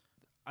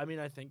 I mean,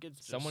 I think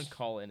it's Someone just,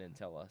 call in and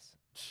tell us.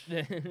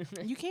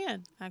 You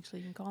can actually.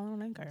 You can call in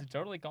on Anchor.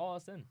 Totally call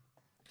us in.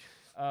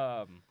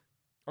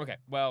 Okay.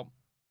 Well.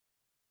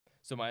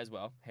 So might as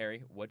well,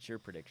 Harry. What's your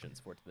predictions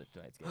for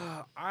tonight's game?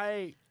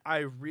 I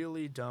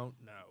really don't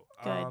know.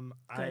 Good,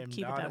 I am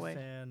keep it not that a way.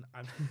 fan.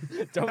 I'm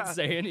Don't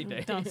say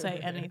anything. Don't say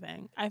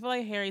anything. I feel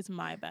like Harry's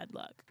my bad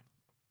luck.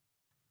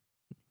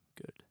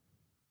 good.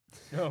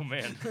 Oh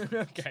man.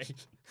 Okay.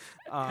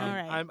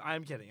 right.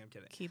 I'm kidding. I'm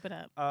kidding. Keep it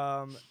up.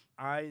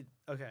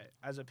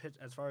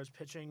 As far as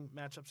pitching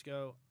matchups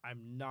go,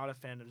 I'm not a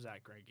fan of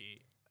Zach Greinke.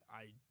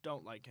 I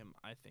don't like him.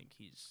 I think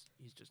he's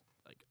just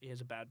like he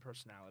has a bad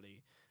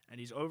personality and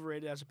he's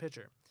overrated as a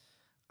pitcher.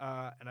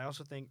 And I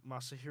also think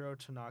Masahiro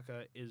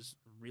Tanaka is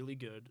really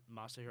good.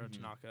 Masahiro Mhm.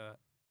 Tanaka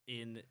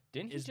Didn't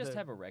he is just the-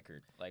 have a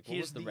record? Like what he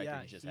was is the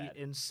record he just had?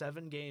 in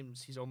 7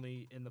 games he's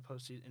only in the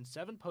postseason. In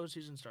 7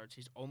 postseason starts,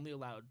 he's only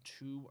allowed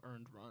 2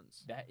 earned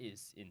runs. That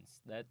is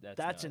that's That's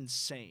nuts.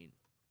 insane.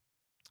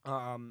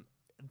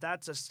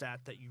 That's a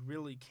stat that you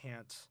really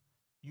can't.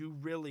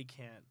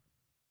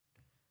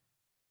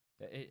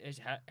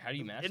 How do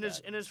you match in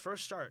that? his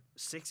first start,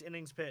 6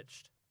 innings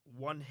pitched,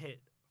 1 hit,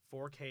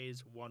 4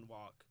 Ks, 1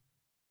 walk,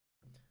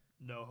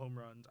 no home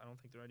runs. I don't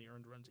think there are any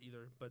earned runs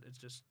either. But it's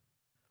just,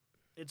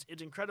 it's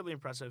incredibly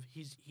impressive.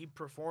 He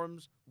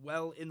performs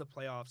well in the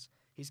playoffs.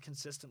 He's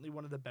consistently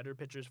one of the better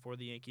pitchers for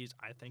the Yankees.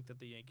 I think that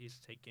the Yankees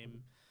take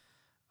game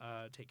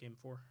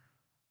 4.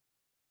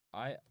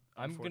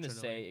 I'm gonna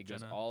say Unfortunately, it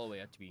goes Jenna. all the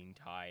way up to being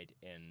tied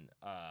in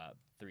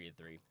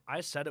 3-3.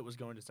 I said it was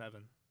going to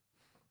 7.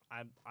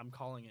 I'm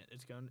calling it.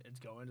 It's going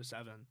to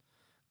 7.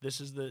 This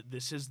is the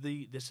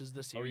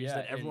series yeah,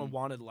 that everyone and-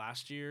 wanted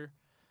last year,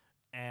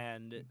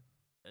 and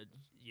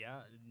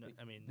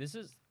I mean This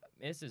is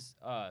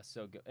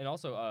so good. And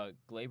also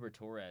Gleyber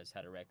Torres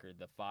had a record,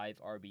 the 5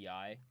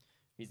 RBI.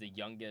 He's the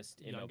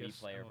youngest MLB Youngest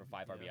player for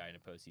 5 yeah. RBI in a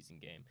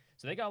postseason game.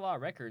 So they got a lot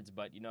of records,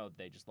 but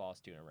they just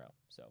lost 2 in a row.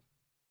 So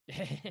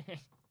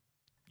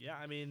yeah,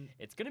 I mean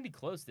it's gonna be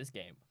close this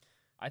game.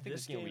 I think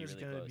this game will be is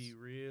really going to close. be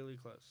really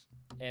close.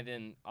 And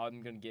then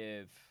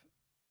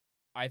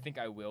I think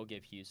I will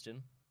give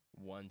Houston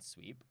 1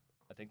 sweep.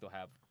 I think they'll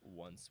have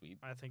 1 sweep.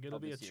 I think it'll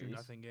Of be the a series.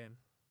 2-0 game.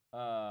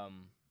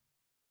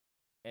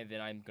 And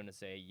then I'm gonna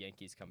say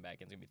Yankees come back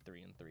and it's gonna be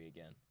 3-3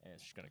 again, and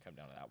it's just gonna come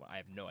down to that one. I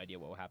have no idea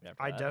what will happen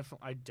after that.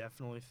 I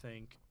definitely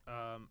think.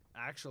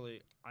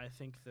 Actually, I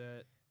think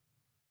that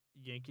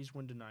Yankees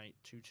win tonight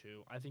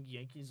 2-2. I think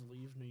Yankees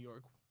leave New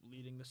York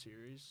leading the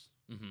series.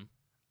 Mm-hmm.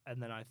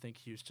 And then I think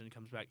Houston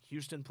comes back.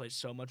 Houston plays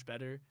so much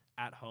better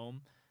at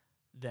home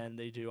than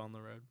they do on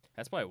the road.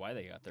 That's probably why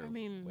they got their I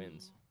mean,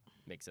 wins.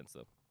 Makes sense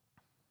though.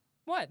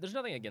 What? There's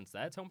nothing against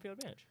that. It's home field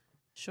advantage.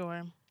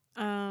 Sure.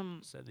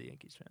 Said the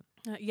Yankees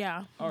fan.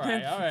 Yeah. All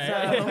right. All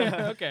right. So,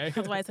 Okay.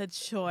 that's why I said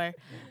sure.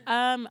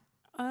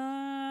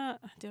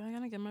 Do I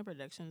gotta give my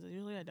predictions?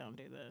 Usually I don't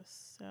do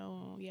this.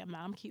 So yeah,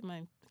 I'm keep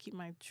my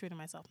true to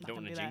myself. I'm not Don't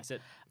gonna want do to that. jinx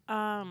it.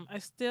 I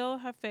still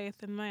have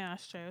faith in my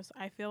Astros.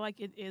 I feel like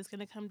it is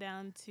gonna come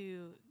down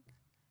to.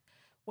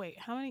 Wait,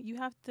 how many? You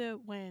have to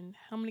win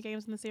how many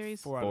games in the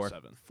series? 4 out 4. of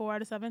 7. 4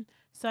 out of 7.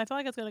 So I feel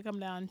like it's gonna come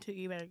down to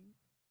either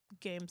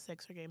Game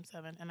 6 or Game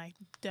 7, and I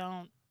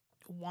don't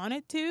want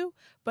it to,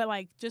 but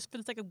like just for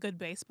the sake of good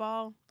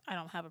baseball, I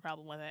don't have a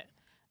problem with it.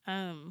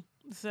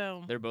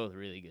 So They're both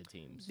really good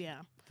teams.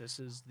 yeah, This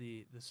is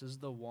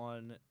the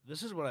one.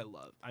 This is what I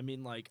love. I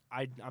mean, like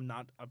I'm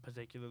not a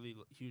particularly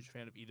huge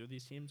fan of either of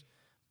these teams,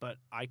 but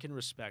I can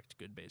respect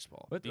good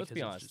baseball. Let's because be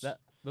it's honest. just-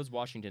 Those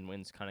Washington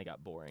wins kind of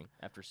got boring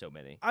after so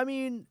many. I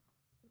mean,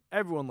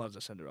 everyone loves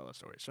a Cinderella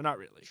story, so not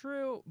really.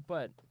 True,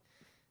 but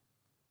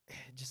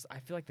just I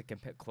feel like the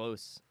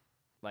close,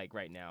 like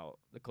right now,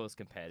 the close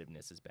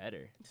competitiveness is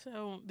better.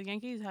 so the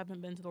Yankees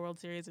haven't been to the World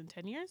Series in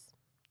 10 years.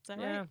 Is that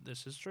Yeah. right?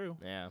 This is true,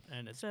 Yeah,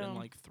 and it's So- been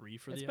like 3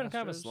 for it's the been Astros.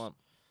 kind of a slump.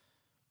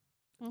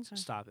 Okay.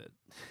 Stop it.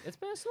 It's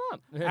been a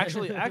slump.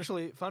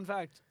 Actually, fun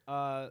fact.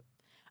 I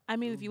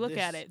mean, if you look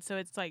at This- it, so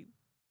it's like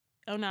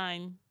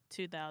 09,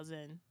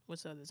 2000,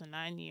 so there's a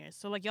 9 years.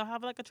 So like y'all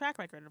have like a track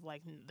record of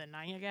like the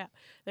 9-year gap.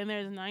 Then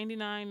there's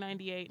 99,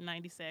 98,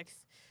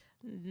 96,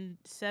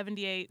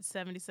 78,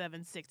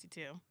 77,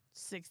 62,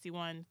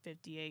 61,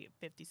 58,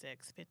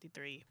 56,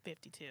 53,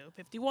 52,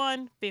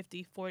 51,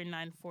 50,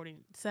 49,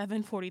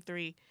 47,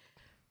 43,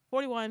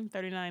 41,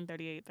 39,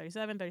 38,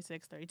 37,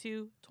 36,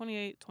 32,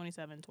 28,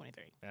 27,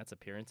 23. That's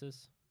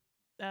appearances.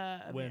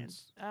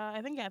 Wins.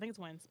 I think it's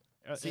wins.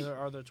 See-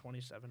 Are there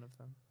 27 of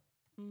them?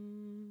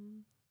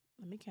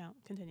 Let me count.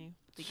 Continue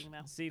speaking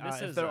though. See, this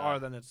If is. there are,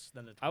 then it's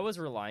I was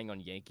relying on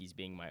Yankees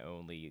being my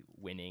only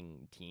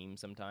winning team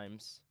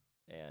sometimes,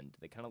 and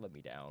they kind of let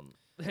me down.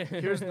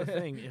 Here's the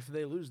thing: if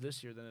they lose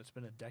this year, then it's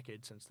been a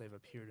decade since they've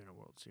appeared in a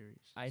World Series.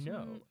 I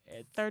know.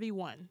 It's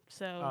 31.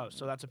 So Oh,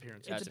 so that's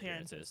appearances. It's that's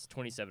appearances.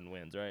 27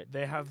 wins, right?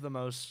 They have the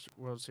most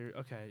World Series.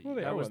 Okay, Well,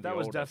 they that are was one of the that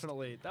was oldest.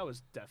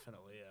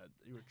 definitely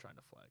you were trying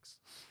to flex.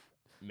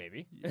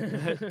 Maybe.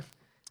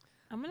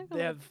 I'm gonna go.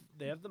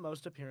 They have the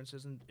most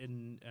appearances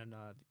in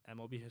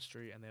MLB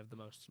history, and they have the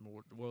most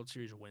World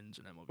Series wins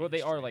in MLB. Well,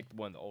 they are history. like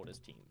one of the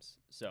oldest teams,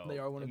 so They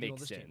are one it of the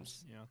makes oldest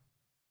sense. teams.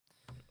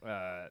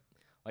 Yeah.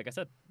 Like I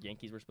said,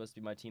 Yankees were supposed to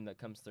be my team that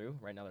comes through.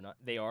 Right now, they're not.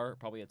 They are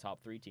probably a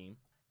top 3 team.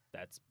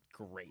 That's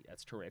great.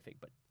 That's terrific,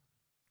 but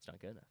it's not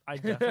good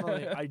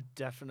enough. I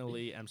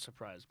definitely am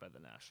surprised by the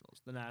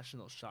Nationals. The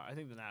Nationals shocked. I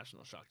think the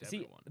Nationals shocked See,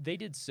 everyone. they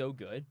did so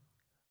good.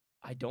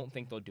 I don't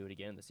think they'll do it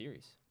again in the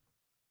series.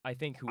 I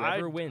think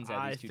whoever wins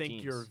out of these two I think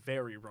teams. you're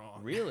very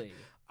wrong. Really?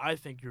 I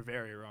think you're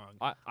very wrong.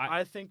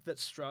 I think that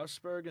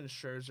Strasburg and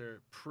Scherzer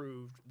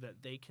proved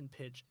that they can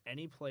pitch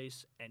any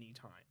place,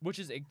 anytime. Which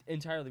is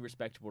entirely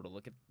respectable to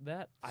look at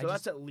that. So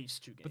that's at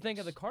least 2 games. But think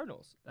of the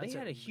Cardinals. That's they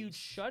had at a huge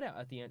least- shutout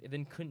at the end and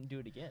then couldn't do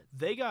it again.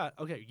 They got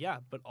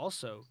but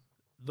also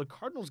the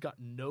Cardinals got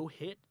no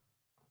hit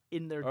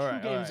in their 2 All right,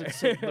 all games right. at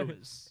St.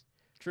 Louis.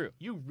 True.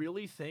 You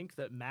really think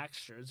that Max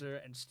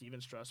Scherzer and Steven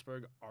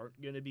Strasburg aren't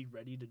going to be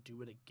ready to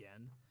do it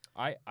again?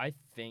 I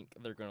think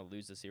they're going to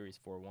lose the series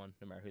 4-1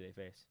 no matter who they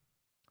face.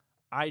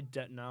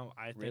 No.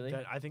 I think Really?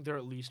 I think they're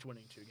at least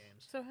winning 2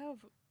 games. So have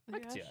the I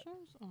can see that.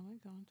 Astros only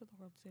gone to the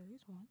World Series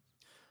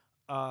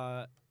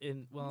once?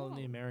 In the Oh.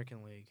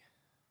 American League,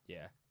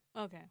 Yeah.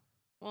 Okay.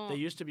 Well, they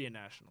used to be a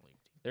National League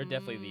team. They're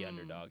definitely the Mm.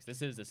 underdogs.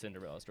 This is the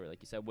Cinderella story,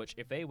 like you said, which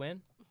if they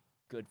win,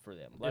 good for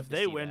them. Love If to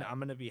they see win, that. I'm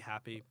gonna be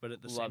happy. But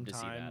at the Love same to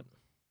see time,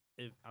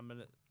 that. if I'm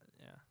gonna,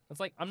 yeah. It's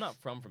like I'm not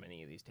from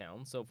any of these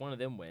towns, so if one of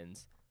them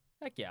wins,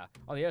 heck yeah.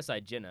 On the other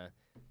side, Jenna,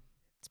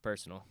 it's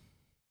personal.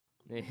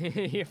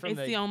 You're from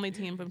it's the only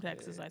team from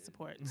Texas I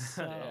support.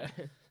 So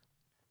Yeah.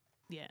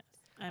 yes,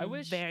 I'm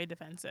wish- very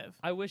defensive.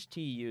 I wish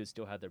TU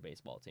still had their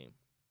baseball team.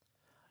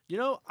 You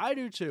know, I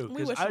do too. We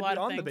Because wish a I'd lot be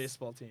of on the things.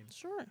 baseball team.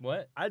 Sure.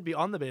 What? I'd be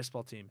on the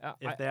baseball team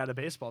if I- they had a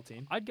baseball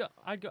team. I'd go.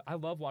 I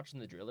love watching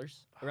the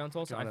Drillers around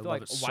Tulsa. God, I I feel love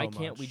like it so why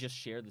can't we much. just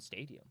share the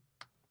stadium,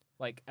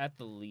 like at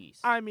the least?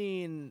 I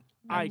mean,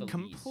 At I the least.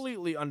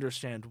 completely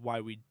understand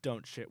why we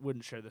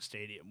wouldn't share the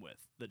stadium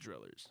with the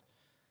Drillers.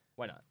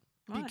 Why not?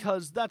 Why?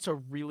 Because that's a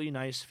really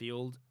nice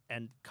field,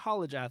 and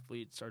college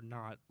athletes are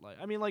not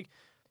like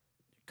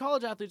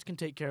college athletes can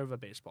take care of a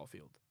baseball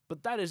field,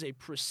 but that is a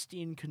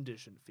pristine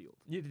condition field.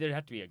 There'd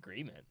have to be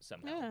agreement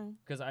somehow. Yeah.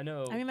 Because I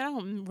know. I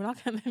mean, we're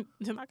not gonna.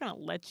 They're not gonna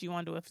let you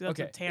onto a field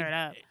to Okay, tear it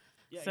up.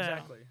 Yeah, So-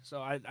 exactly.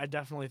 So I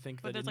definitely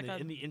think But that there's like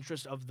in the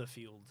interest of the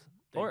field,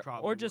 they Or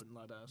probably just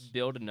wouldn't let us.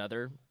 build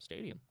another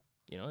stadium.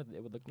 You know, it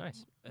would look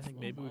nice. I think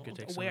maybe we could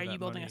take some Where of are you that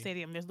building money. a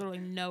stadium? There's literally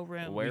no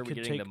room. Where are we could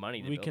getting the take-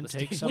 money to we build can the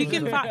take stadium? some We of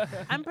can the-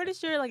 find. I'm pretty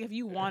sure, like, if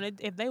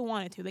they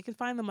wanted to, they could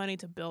find the money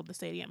to build the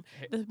stadium.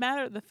 The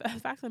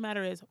fact of the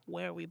matter is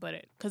where we put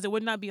it, because it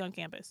would not be on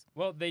campus.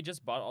 Well, they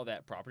just bought all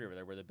that property over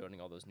there where they're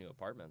building all those new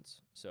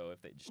apartments. So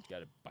if they just got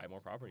to buy more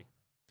property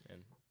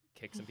and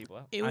kick some people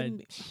out. It wouldn't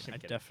be. I'm I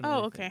kidding. definitely.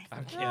 Oh, okay. I'm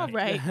All kidding.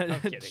 right.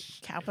 I'm kidding.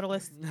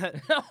 Capitalist.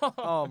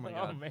 Oh my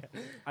God. man.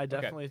 I Okay.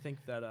 definitely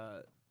think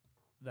that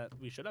that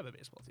we should have a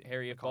baseball team.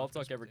 Harry, a if college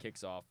Ball Talk baseball ever team.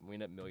 kicks off and we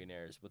end up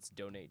millionaires, let's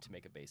donate to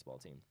make a baseball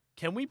team.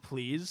 Can we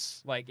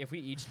please? Like, if we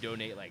each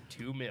donate like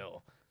 $2 million,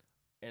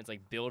 and it's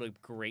like build a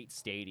great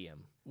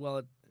stadium.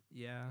 Well,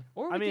 yeah.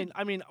 Or I we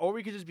mean, or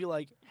we could just be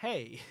like,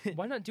 hey,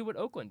 Why not do what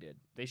Oakland did?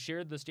 They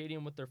shared the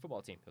stadium with their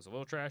football team. It was a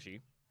little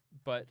trashy,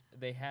 but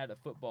they had a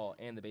football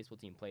and the baseball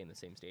team play in the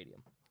same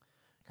stadium.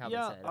 How they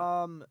set it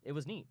up. It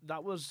was neat.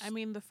 that was. I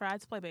mean, the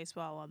Frads play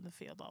baseball on the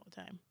field all the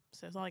time,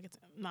 so it's not like it's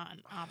not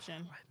an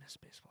option. I miss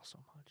baseball so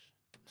much.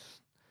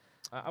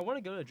 I want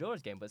to go to a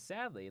Drillers game, but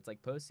sadly, it's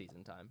like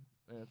postseason time,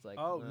 and it's like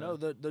Oh no,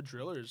 the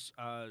Drillers.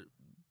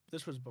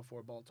 This was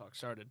before Ball Talk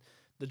started.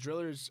 The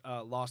Drillers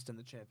lost in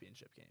the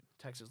championship game,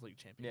 Texas League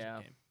championship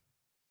Yeah. game.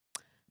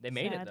 they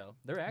made it Sad. though.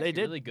 They're actually They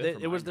did. really good. They-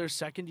 for it was minor. their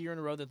second year in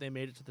a row that they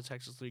made it to the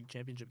Texas League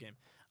championship game.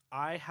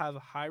 I have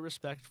high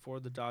respect for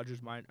the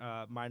Dodgers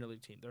minor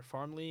league team. Their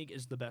farm league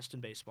is the best in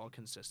baseball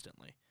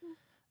consistently,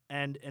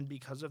 and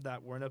because of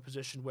that, we're in a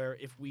position where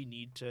if we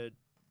need to,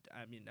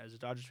 I mean, as a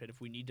Dodgers fan,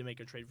 if we need to make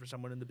a trade for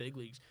someone in the big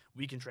leagues,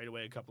 we can trade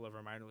away a couple of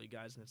our minor league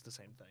guys, and it's the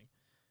same thing.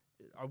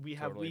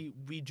 Totally.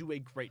 We do a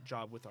great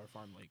job with our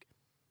farm league.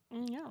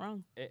 You're not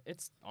wrong.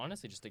 It's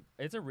honestly just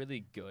it's a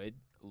really good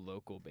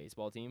local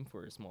baseball team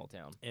for a small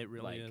town. It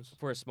really Like, is.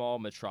 for a small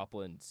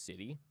metropolitan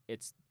city.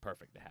 It's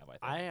perfect to have.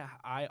 I think.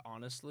 I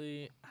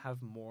honestly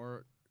have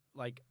more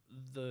like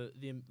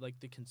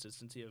the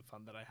consistency of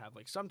fun that I have.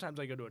 Like sometimes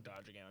I go to a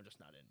Dodger game, I'm just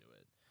not into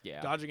it.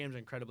 Yeah. Dodger games are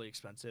incredibly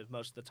expensive.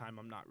 Most of the time,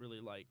 I'm not really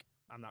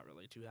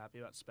too happy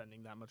about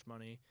spending that much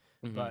money.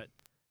 Mhm. But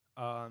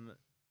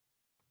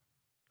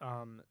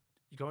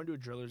you go into a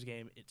Drillers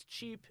game, it's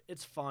cheap,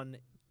 it's fun,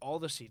 all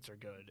the seats are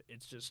good.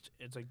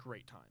 It's a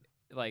great time.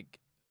 like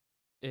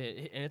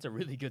And it's a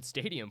really good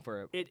stadium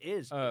for It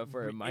is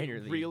for a minor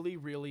it league. really,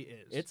 really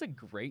is. It's a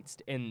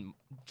great and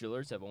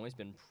Drillers have always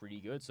been pretty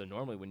good. So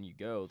normally when you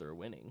go, they're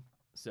winning.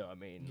 So I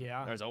mean,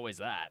 Yeah. there's always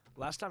that.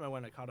 Last time I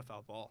went, I caught a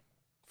foul ball.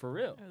 For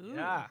real. Ooh.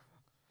 Yeah.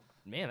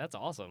 Man, that's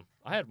awesome.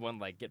 I had one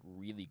like get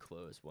really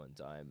close one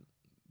time,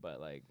 but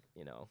like,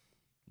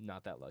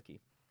 not that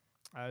lucky.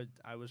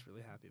 I was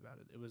really happy about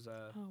it. It was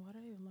Oh, why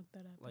did I even look that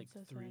up? like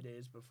That's so 3 sad.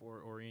 days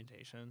before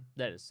orientation,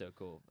 That is so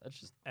cool. That's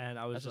just and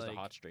I was that's just like, a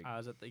hot streak. I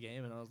was at the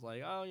game, and I was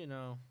like,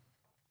 oh,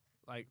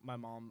 like my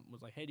mom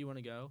was like, hey, do you want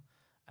to go?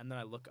 And then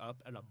I look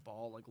up, and a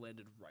ball like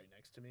landed right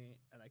next to me,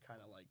 and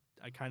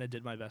I kind of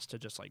did my best to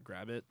just like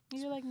grab it.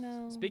 You're like,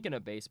 no. Speaking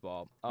of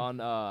baseball, on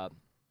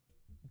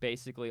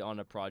basically on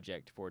a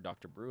project for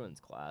Dr. Bruin's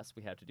class,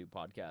 we had to do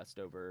podcast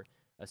over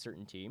a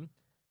certain team.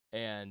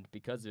 And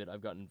because of it,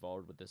 I've gotten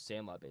involved with the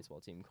Sandlot baseball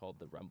team called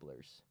the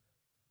Rumblers.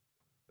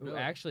 Who Really?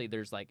 actually,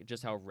 there's like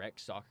just how rec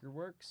soccer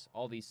works.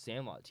 All these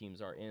Sandlot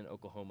teams are in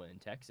Oklahoma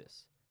and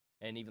Texas,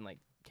 and even like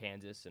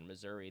Kansas and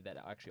Missouri that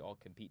actually all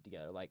compete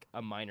together, like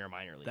a minor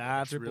league. like a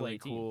That's AAA really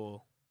team.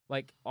 cool.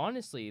 Like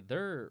honestly,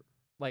 they're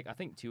like I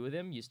think 2 of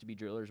them used to be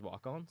Drillers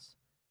walk-ons.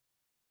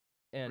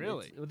 And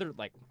Really? they're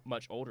like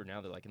much older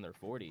now. They're like in their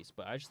 40s.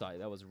 But I just thought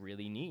that was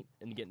really neat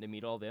and getting to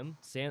meet all them.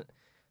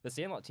 The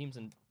Sandlot teams,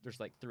 and there's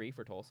like 3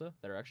 for Tulsa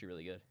that are actually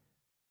really good.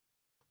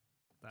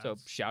 So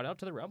That's, shout out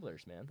to the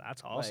Rumblers, man.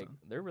 that's Like, awesome.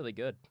 they're really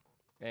good,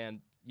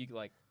 and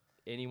like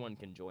anyone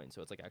can join.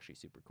 So it's like actually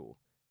super cool.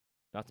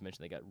 Not to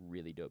mention they got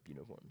really dope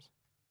uniforms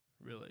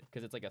Really.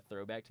 because it's like a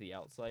throwback to the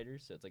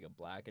Outsiders. So it's like a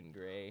black and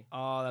gray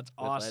Oh, that's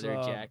with awesome.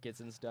 leather jackets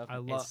and stuff. I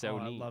love. It's so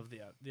I neat. love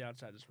the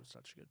Outsiders was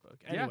such a good book.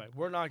 Yeah. Anyway,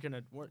 we're not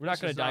gonna not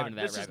gonna dive into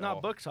that This is rabbit not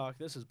hole. book talk.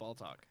 This is ball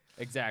talk.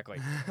 Exactly.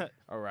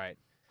 All right.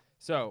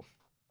 So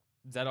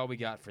is that all we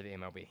got for the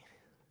MLB?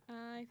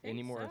 I think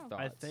Any more so.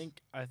 thoughts?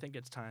 I think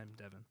it's time,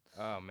 Devin.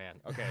 Oh man.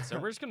 Okay, so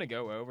we're just gonna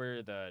go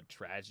over the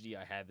tragedy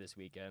I had this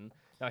weekend.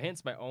 Now,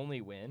 hence my only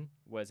win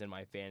was in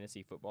my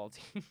fantasy football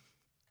team.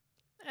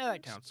 Yeah,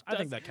 that counts. I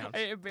think that counts.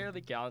 It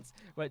barely counts.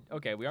 But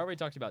okay, we already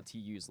talked about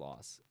TU's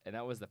loss, and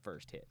that was the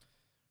first hit.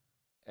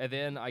 And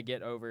then I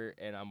get over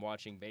and I'm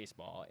watching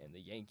baseball, and the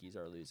Yankees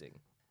are losing.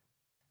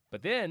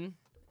 But then,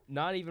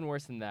 not even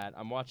worse than that,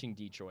 I'm watching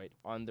Detroit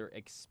on their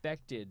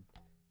expected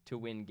to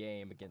win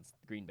game against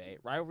Green Bay.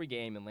 Rivalry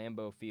game in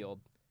Lambeau Field.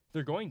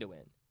 They're going to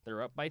win.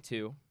 They're up by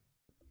 2.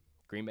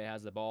 Green Bay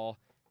has the ball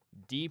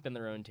deep in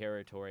their own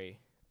territory,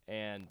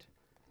 and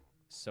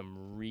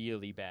some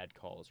really bad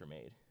calls are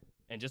made.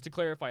 And just to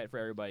clarify it for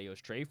everybody, it was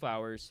Trey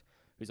Flowers,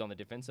 who's on the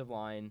defensive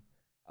line.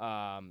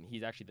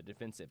 He's actually the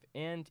defensive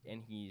end,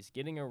 and he's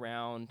getting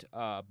around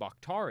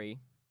Bakhtari.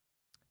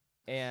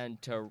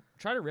 And to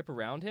try to rip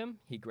around him,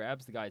 he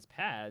grabs the guy's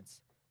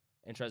pads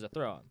and tries to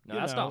throw him. Now,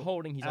 that's not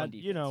holding. He's on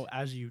defense.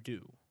 As you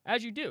do.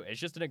 As you do. It's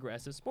just an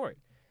aggressive sport.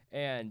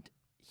 And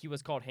he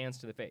was called hands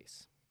to the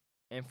face.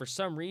 And for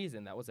some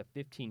reason, that was a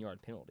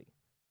 15-yard penalty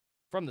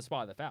from the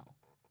spot of the foul.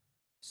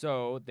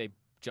 So they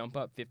jump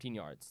up 15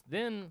 yards.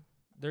 Then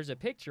there's a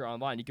picture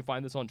online. You can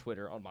find this on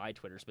Twitter, on my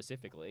Twitter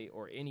specifically,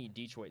 or any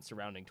Detroit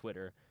surrounding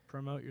Twitter.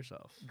 Promote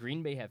yourself.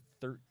 Green Bay had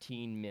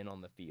 13 men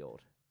on the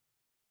field,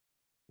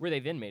 where they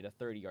then made a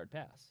 30-yard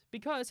pass.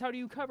 Because how do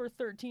you cover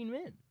 13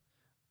 men?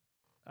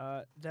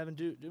 Devin,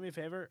 do me a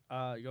favor.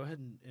 Go ahead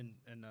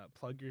and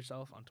plug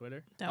yourself on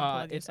Twitter. Don't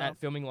plug It's yourself. at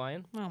Filming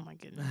Lion. Oh my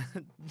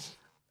goodness.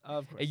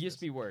 Of course. It used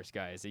to be worse,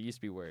 guys. It used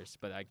to be worse,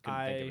 but I couldn't think of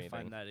I anything.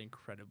 find that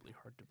incredibly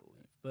hard to believe.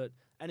 But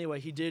anyway,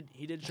 he did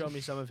show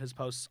me some of his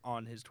posts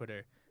on his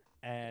Twitter,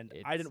 and I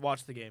It's- didn't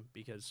watch the game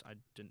because I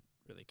didn't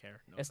really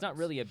care. No It's not offense.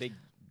 really a big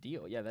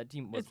deal. Yeah, that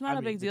team was. It's not I a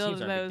mean, big the deal teams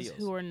to aren't big those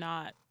deals. who are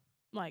not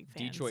like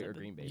fans Detroit of or the-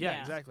 Green Bay. Yeah, Yeah.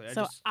 exactly.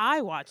 So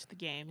I watched the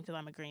game because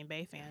I'm a Green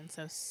Bay fan.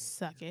 So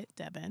suck it,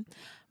 Devin.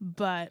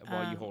 But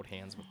While you hold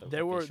hands with the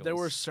there were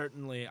officials.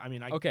 certainly. I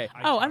mean, I Okay.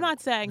 I I'm kinda-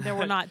 not saying there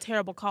were not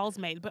terrible calls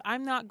made, but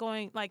I'm not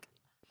going like.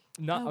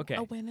 Not Oh, okay.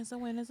 A win is a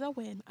win is a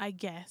win, I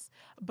guess.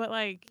 But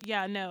like,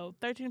 yeah, no,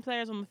 13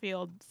 players on the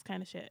field, it's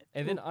kind of shit.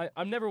 And then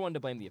I'm never one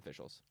to blame the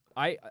officials.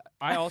 I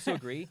also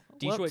agree.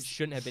 Detroit Whoops.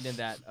 shouldn't have been in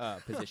that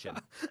position.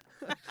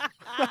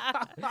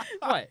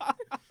 What?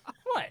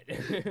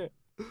 What?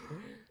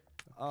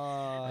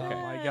 Oh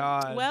Okay. my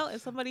god. Well,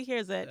 if somebody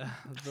hears it,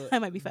 the, I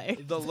might be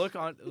fired. the look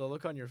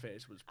on your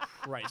face was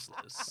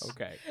priceless.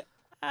 Okay.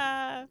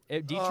 Oh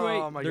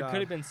Detroit, my there God. could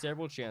have been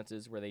several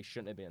chances where they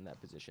shouldn't have been in that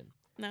position.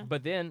 No.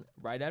 But then,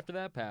 right after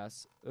that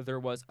pass, there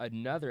was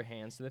another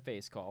hands to the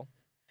face call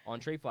on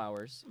Trey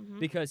Flowers Mhm.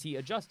 because he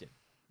adjusted.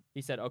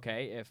 He said,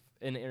 okay, if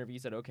in the interview, he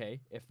said, okay,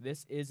 if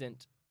this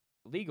isn't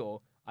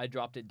legal, I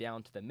dropped it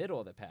down to the middle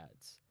of the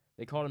pads.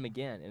 They called him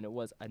again, and it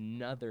was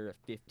another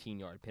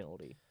 15-yard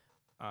penalty.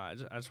 I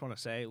just want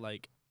to say,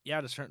 like, yeah,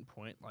 at a certain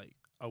point, like,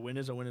 a win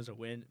is a win is a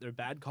win. There are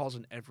bad calls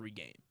in every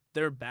game.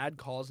 There are bad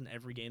calls in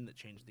every game that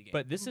change the game.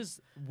 But this is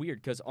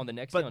weird because on the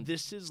next but day,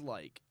 this is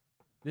like,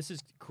 this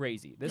is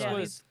crazy. This yeah,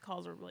 was these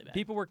calls are really bad.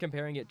 people were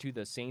comparing it to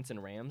the Saints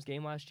and Rams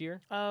game last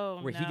year,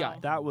 Oh where no. he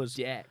got that was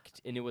decked,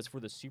 and it was for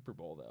the Super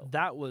Bowl though.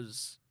 that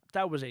was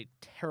that was a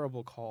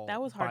terrible call.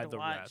 That was hard by to the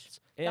watch. refs.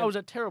 And That was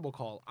a terrible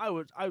call. I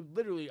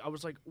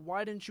was like,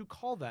 why didn't you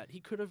call that? He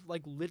could have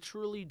like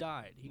literally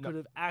died. He No. could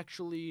have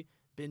actually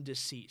been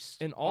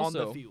deceased And on the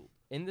also, field.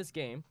 in this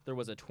game, there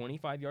was a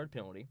 25-yard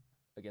penalty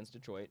against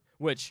Detroit,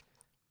 which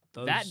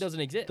Those, that doesn't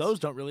exist. Those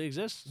don't really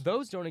exist.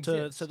 Those don't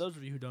exist. So those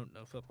of you who don't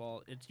know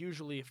football, it's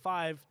usually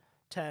 5,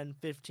 10,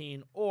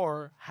 15,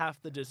 or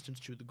half the distance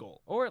to the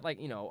goal. or like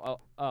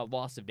a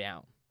loss of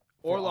down.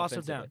 Or for loss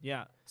of down, offensively.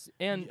 yeah.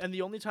 And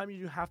the only time you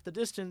do half the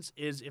distance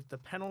is if the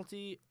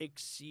penalty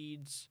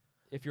exceeds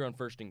if you're on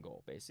first and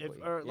goal, basically.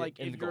 in if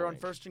the you're goal on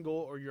range. first and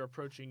goal or you're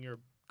approaching your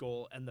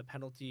goal and the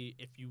penalty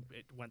it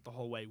went the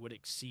whole way would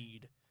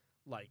exceed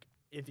like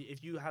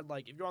if you had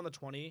like if you're on the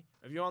 20,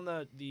 if you're on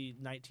the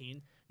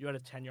 19, you had a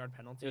 10-yard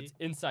penalty. It's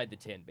inside the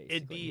 10, basically.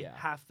 It'd be yeah.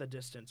 half the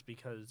distance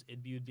because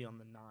you'd be on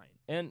the 9.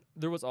 And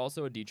there was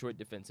also a Detroit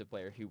defensive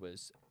player who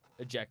was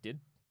ejected,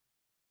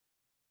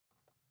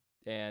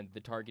 and the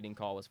targeting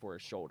call was for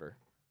his shoulder.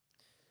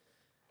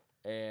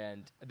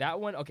 And that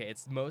one, okay,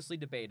 it's mostly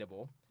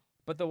debatable,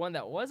 but the one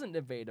that wasn't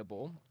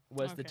debatable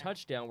was the Okay.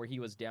 touchdown where he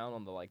was down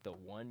on the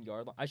 1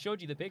 yard line. I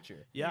showed you the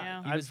picture. Yeah,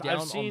 Yeah. He was I've down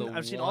on seen the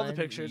I've seen all the 1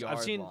 pictures. I've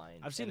yard seen line,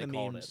 I've seen the and they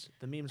called memes. it.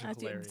 The memes are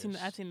hilarious.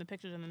 I've seen the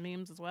pictures and the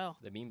memes as well.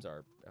 The memes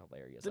are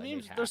hilarious. The I made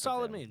memes half they're of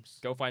solid them. memes.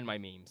 Go find my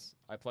memes.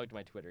 I plugged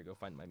my Twitter. Go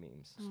find my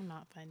memes. I'm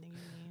not finding your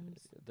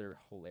memes. They're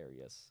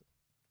hilarious.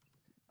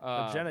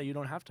 But Jenna, you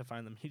don't have to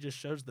find them. He just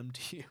shows them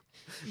to you.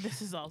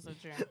 This is also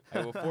true.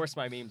 I will force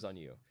my memes on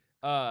you.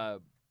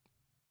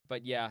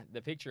 But yeah,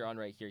 the picture on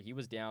right here, he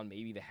was down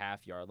maybe the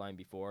half-yard line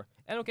before.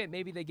 And okay,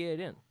 maybe they get it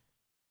in.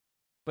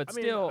 But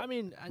still,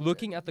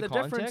 looking at the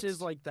difference context-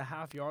 is like the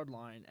half-yard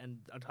line and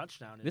a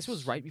touchdown. this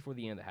was is- right before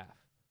the end of the half.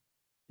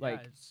 yeah, Like,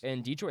 it's-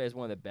 and Detroit has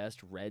one of the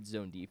best red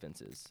zone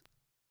defenses.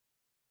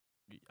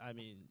 I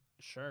mean,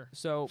 sure.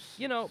 So,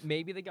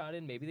 maybe they got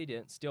in, maybe they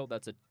didn't. Still,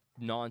 that's a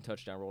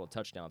non-touchdown roll, a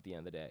touchdown at the end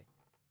of the day.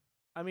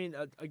 I mean,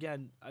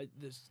 again,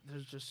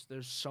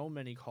 there's so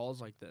many calls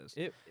like this.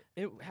 It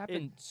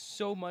happened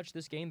so much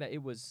this game that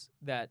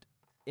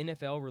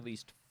NFL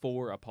released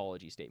 4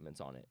 apology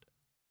statements on it.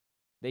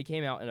 They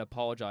came out and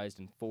apologized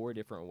in 4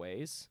 different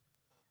ways,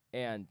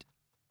 and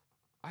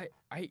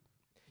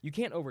you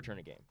can't overturn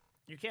a game.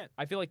 You can't.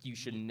 I feel like you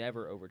should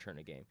never overturn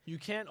a game. You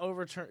can't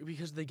overturn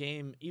because the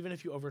game. Even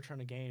if you overturn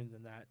a game,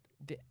 then that.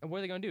 What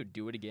are they gonna do?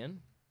 Do it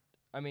again?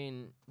 I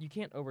mean, you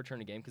can't overturn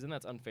a game because then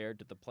that's unfair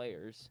to the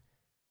players.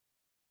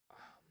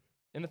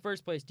 In the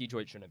first place,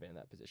 Detroit shouldn't have been in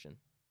that position.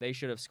 They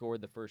should have scored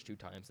the first 2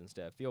 times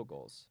instead of field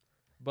goals.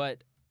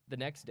 But the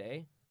next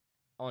day,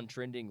 on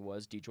trending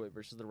was Detroit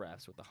versus the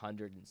refs with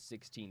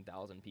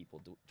 116,000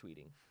 people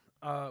tweeting.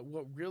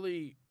 What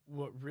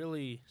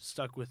really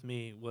stuck with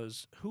me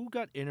was who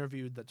got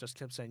interviewed that just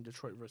kept saying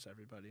Detroit versus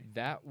everybody.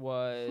 That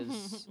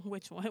was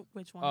Which one?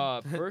 Which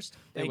one? first.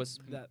 It They- was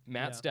that-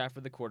 Matt yeah.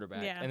 Stafford, the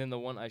quarterback, Yeah. and then the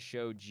one I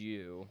showed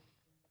you.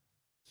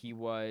 He's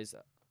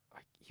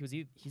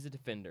a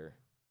defender.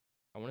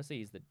 I want to say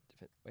he's the.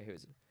 Wait, who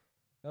is it?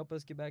 Help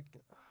us get back.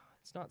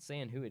 It's not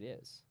saying who it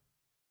is.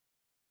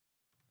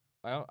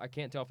 I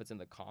can't tell if it's in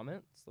the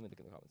comments. Let me look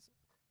in the comments.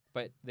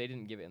 But they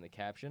didn't give it in the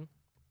caption.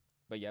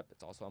 But yep,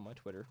 it's also on my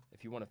Twitter.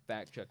 If you want to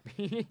fact check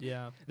me.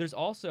 Yeah. There's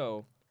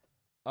also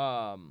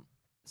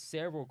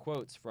several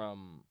quotes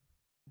from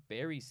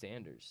Barry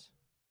Sanders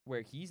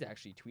where he's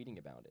actually tweeting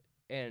about it.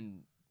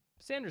 And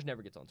Sanders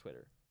never gets on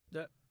Twitter.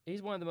 Yeah.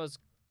 He's one of the most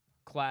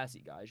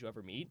classy guys you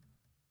ever meet,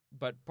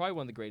 but probably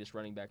one of the greatest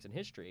running backs in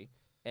history.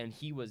 And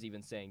he was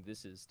even saying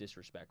this is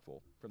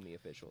disrespectful from the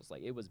officials.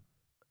 Like, it was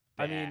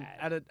I bad.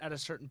 mean, at a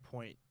certain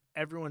point,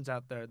 everyone's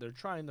out there. They're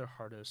trying their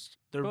hardest.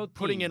 They're Both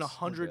putting in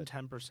teams were good.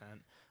 110%.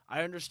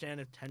 I understand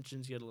if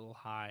tensions get a little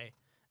high,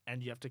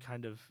 and you have to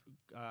kind of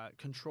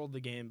control the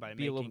game by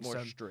be a making little more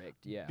some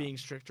strict, yeah. being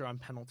stricter on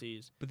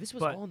penalties. But this was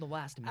but all in the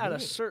last minute. At a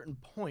certain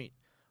point,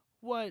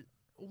 what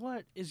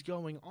is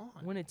going on?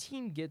 When a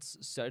team gets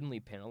suddenly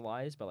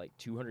penalized by like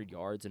 200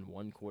 yards in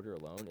one quarter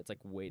alone, it's like,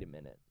 wait a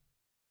minute.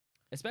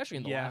 Especially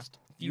in the Yeah. last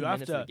few You have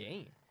minutes of the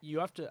game. You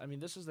have to. I mean,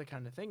 this is the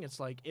kind of thing. It's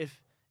like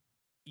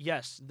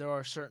yes, there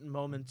are certain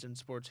moments in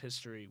sports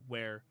history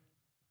where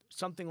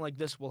something like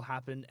this will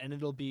happen, and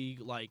it'll be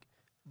like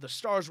the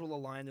stars will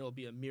align. It'll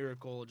be a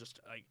miracle,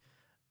 just like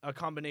a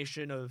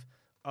combination of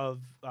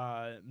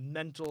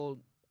mental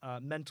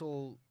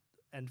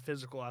and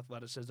physical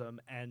athleticism,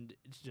 and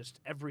it's just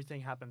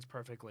everything happens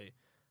perfectly.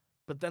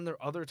 But then there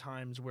are other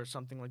times where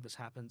something like this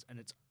happens, and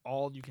it's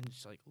all you can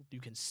just you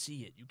can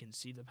see it. You can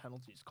see the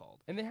penalties called.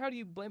 And then how do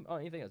you blame on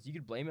anything else? You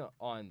could blame it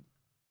on,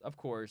 of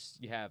course,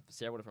 you have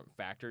several different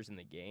factors in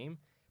the game,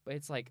 but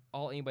it's like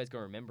all anybody's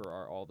going to remember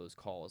are all those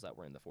calls that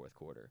were in the fourth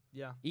quarter.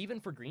 Yeah, Even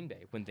for Green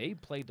Bay, when they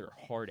played their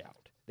heart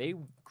out,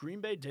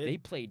 Green Bay did. they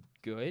played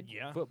good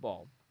Yeah.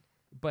 football.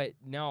 But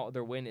now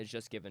their win is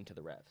just given to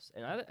the refs.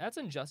 And that's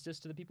injustice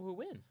to the people who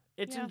win.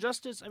 It's Yeah,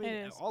 injustice. I mean,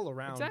 it is. all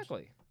around.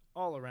 Exactly.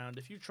 All around.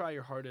 If you try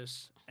your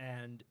hardest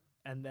and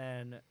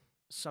then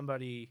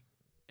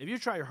if you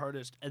try your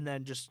hardest and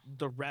then just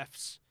the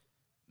refs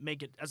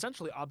make it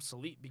essentially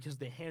obsolete because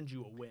they hand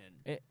you a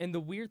win. And the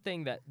weird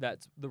thing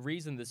that's the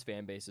reason this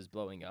fan base is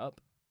blowing up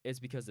is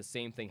because the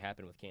same thing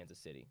happened with Kansas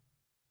City.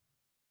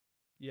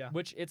 Yeah.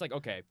 Which it's like,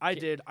 okay, I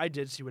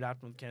did see what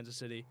happened with Kansas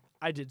City.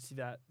 I did see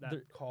that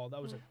call.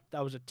 That was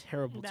a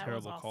terrible That was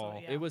terrible also, call.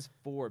 yeah. it was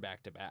 4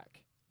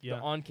 back-to-back. Yeah.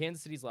 On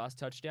Kansas City's last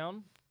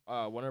touchdown,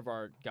 one of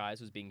our guys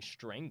was being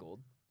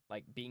strangled,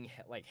 like being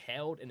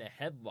held in a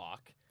headlock,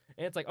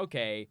 and it's like,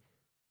 okay,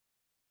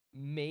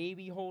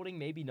 maybe holding,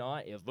 maybe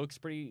not. It looks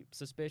pretty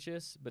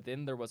suspicious, but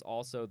then there was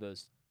also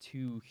those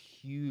 2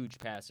 huge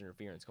pass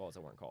interference calls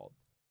that weren't called.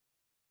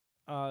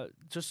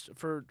 Just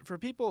for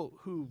people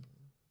who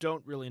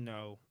don't really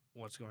know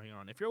what's going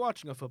on, if you're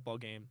watching a football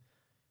game,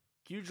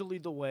 usually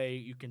the way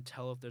you can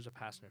tell if there's a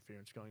pass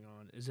interference going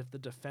on is if the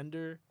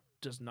defender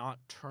does not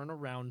turn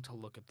around to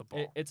look at the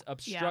ball. It's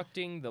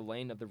obstructing the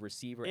lane of the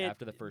receiver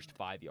after the first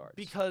 5 yards.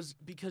 Because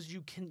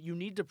you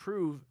need to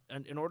prove,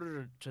 and in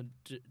order to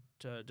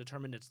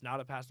determine it's not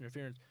a pass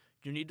interference,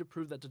 you need to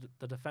prove that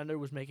the defender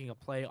was making a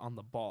play on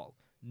the ball,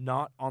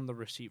 not on the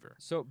receiver.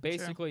 So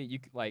basically,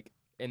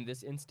 in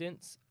this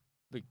instance,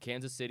 the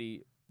Kansas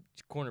City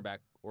cornerback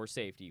or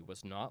safety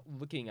was not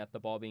looking at the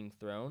ball being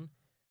thrown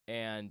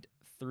and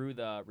threw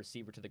the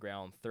receiver to the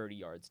ground 30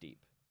 yards deep.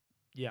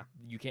 Yeah.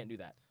 You can't do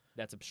that.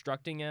 That's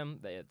obstructing him.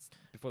 It's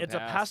before It's the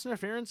a pass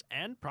interference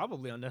and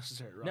probably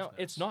unnecessary roughness. No,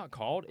 it's not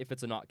called if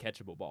it's a not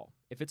catchable ball.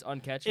 If it's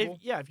uncatchable,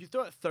 If you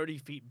throw it 30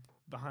 feet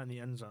behind the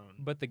end zone.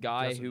 but the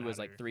guy doesn't who was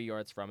like matter. 3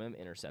 yards from him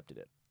intercepted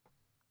it.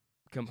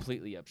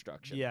 Completely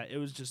obstruction. Yeah, it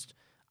was just.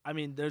 I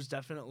mean, there's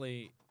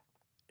definitely.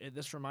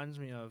 This reminds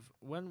me of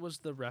when was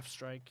the ref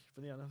strike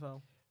for the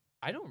NFL?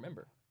 I don't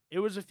remember. It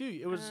was a few.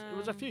 It was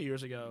a few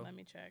years ago. Let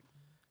me check.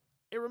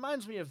 It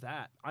reminds me of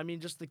that. I mean,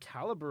 just the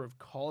caliber of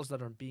calls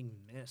that are being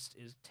missed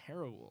is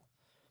terrible.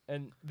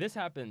 And this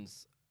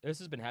happens. This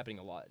has been happening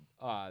a lot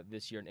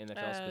this year in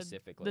NFL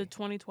specifically. The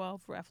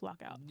 2012 ref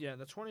lockout. Yeah,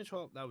 the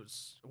 2012. That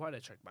was. Why did I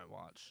check my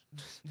watch?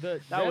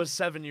 That That was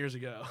 7 years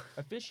ago.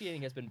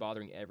 officiating has been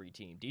bothering every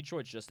team.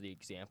 Detroit's just the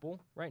example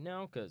right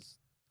now because,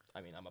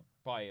 I mean, I'm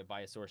probably a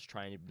biased source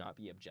trying to not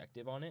be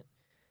objective on it.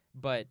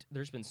 But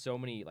there's been so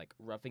many like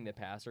roughing the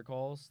passer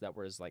calls that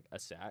was like a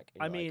sack.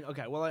 and I you're like, mean,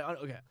 okay. Well,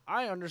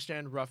 I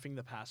understand roughing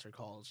the passer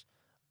calls,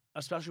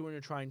 especially when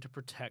you're trying to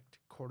protect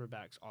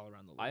quarterbacks all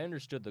around the league. I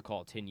understood the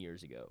call 10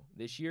 years ago.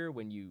 This year,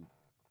 when you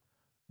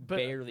But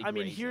barely I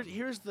mean, graze them.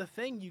 here's the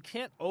thing: you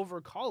can't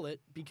overcall it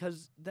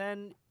because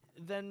then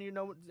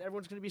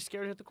everyone's going to be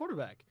scared to hit the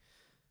quarterback,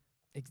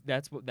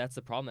 That's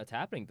the problem that's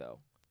happening though.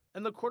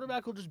 and the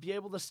quarterback will just be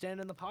able to stand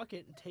in the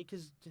pocket and take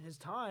his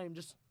time,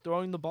 just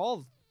throwing the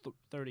ball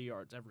 30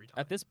 yards every time.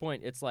 At this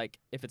point, it's like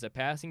if it's a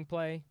passing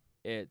play,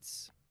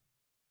 it's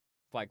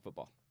flag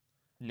football.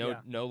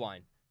 No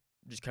line.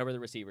 Just cover the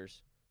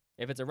receivers.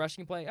 If it's a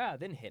rushing play,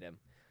 then hit him.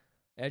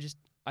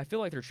 I feel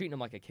like they're treating him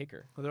like a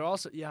kicker. But they're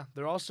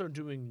also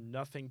doing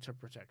nothing to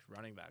protect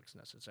running backs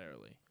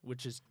necessarily,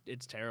 which is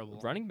it's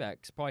terrible. Running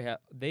backs probably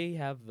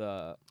have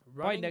the probably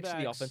Running next to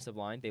the backs- offensive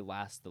line, they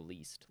last the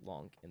least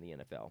long in the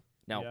NFL.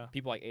 Now, Yeah.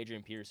 people like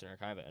Adrian Peterson are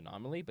kind of an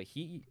anomaly, but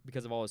he,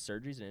 because of all his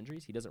surgeries and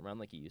injuries, he doesn't run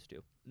like he used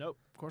to. Nope,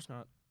 of course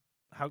not.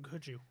 How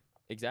could you?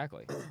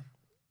 Exactly.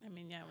 I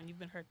mean, yeah, when you've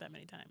been hurt that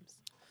many times.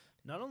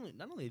 Not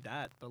only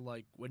that, but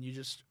like when you're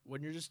just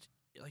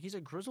like he's a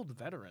grizzled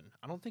veteran.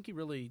 I don't think he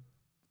really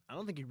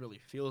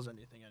feels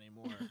anything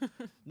anymore.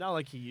 Not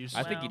like he used to.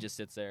 I think he Well- just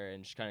sits there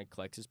and just kind of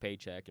collects his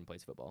paycheck and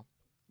plays football.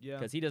 Yeah.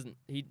 Because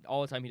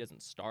all the time he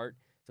doesn't start.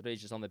 Sometimes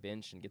he's just on the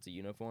bench and gets a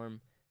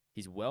uniform.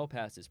 He's well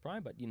past his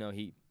prime, but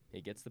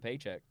he gets the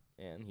paycheck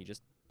and he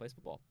just plays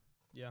football.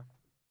 Yeah.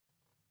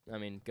 I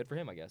mean, good for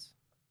him, I guess.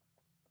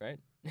 Right?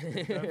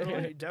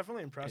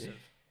 Definitely impressive.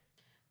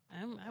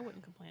 I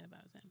wouldn't complain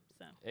about him.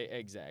 So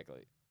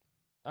Exactly.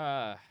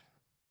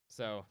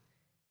 So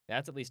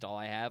that's at least all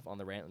I have on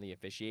the rant on the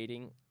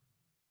officiating.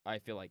 I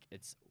feel like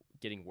it's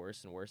getting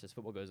worse and worse as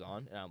football goes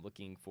on, and I'm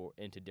looking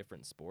into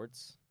different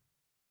sports.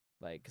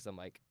 Like, because I'm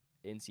like,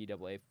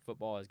 NCAA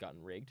football has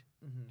gotten rigged,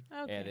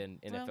 okay. and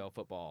then well, NFL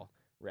football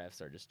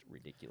refs are just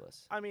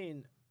ridiculous. I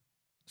mean,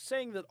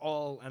 saying that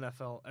all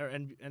NFL or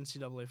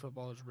NCAA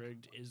football is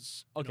rigged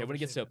is an Okay, when it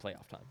gets to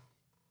overstatement. playoff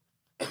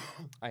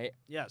time.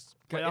 Yes,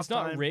 It's playoff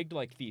not time, rigged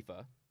like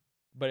FIFA,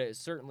 but it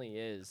certainly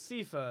is.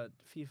 FIFA's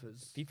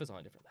FIFA's on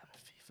a different level.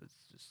 FIFA's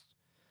just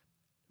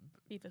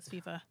FIFA's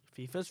FIFA.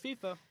 FIFA's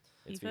FIFA.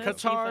 It's FIFA. FIFA.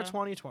 Qatar FIFA.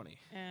 2020.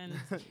 And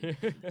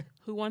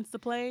who wants to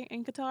play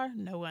in Qatar?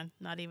 No one.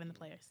 Not even the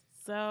players.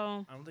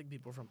 So, I don't think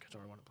people from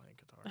Qatar want to play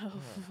in Qatar.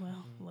 oh,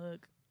 well,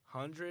 look.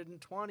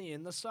 120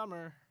 in the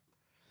summer.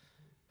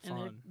 And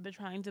Fun. they're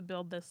trying to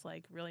build this,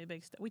 like, really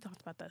big... we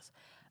talked about this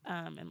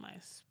in my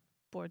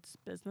sports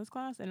business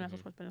class, international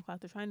Mhm. sports business class.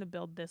 They're trying to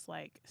build this,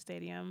 like,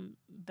 stadium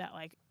that,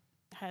 like,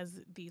 has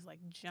these, like,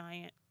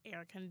 giant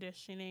air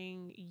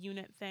conditioning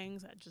unit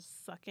things that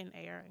just suck in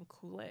air and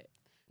cool it,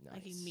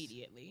 like, Nice.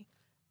 immediately.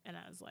 And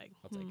I was like,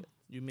 I'll take it.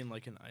 You mean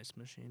like an ice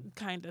machine?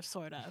 Kind of,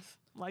 sort of.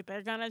 Like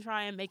they're gonna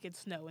try and make it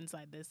snow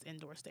inside this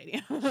indoor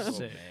stadium Oh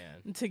Sick.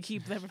 man. to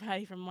keep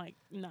everybody from like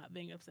not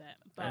being upset.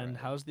 But And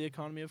how's the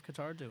economy of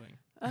Qatar doing?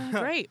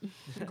 great,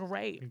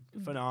 great.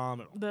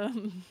 Phenomenal.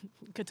 The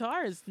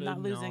Qatar is not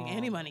losing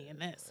any money in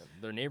this.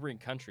 Their neighboring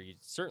country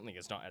certainly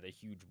is not at a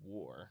huge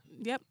war.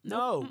 Yep.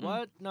 No, nope, mm-mm.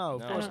 what? No,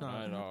 of No, course I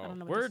not. don't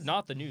know what We're this-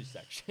 not the news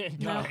section.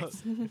 No.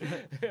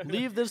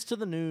 Leave this to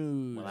the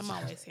news. Well, I'm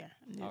always here.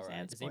 News All right.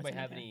 and Does sports anybody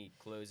have anytime. any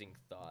closing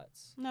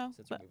thoughts? No,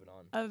 Since but we're moving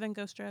on. other than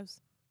Go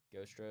Stros.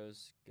 Go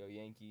Stros, go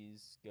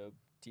Yankees, go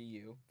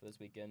TU for this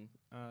weekend.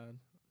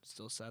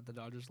 Still sad the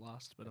Dodgers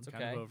lost, but That's I'm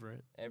kind okay. of over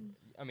it.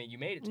 I mean, you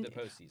made it to the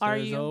postseason. Are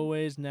There's you?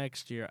 always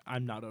next year.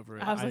 I'm not over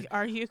it. I was like,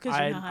 are you? Because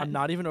you're not. I'm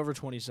not even over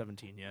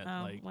 2017 yet.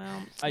 Oh, like,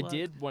 well, I look,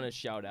 did want to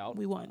shout out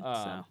We won,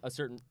 so a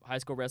certain high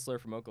school wrestler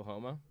from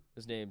Oklahoma.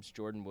 His name's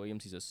Jordan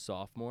Williams. He's a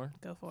sophomore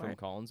go for from it.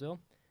 Collinsville.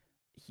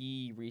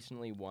 He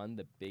recently won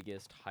the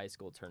biggest high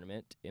school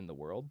tournament in the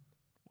world.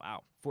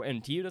 wow.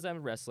 And TU doesn't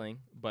have wrestling,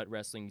 but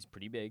wrestling's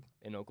pretty big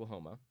in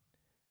Oklahoma.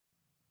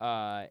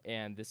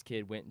 And this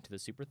kid went into the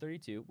Super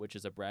 32, which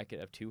is a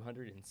bracket of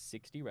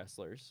 260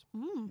 wrestlers.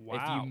 Mm. Wow.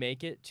 If you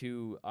make it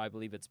to, I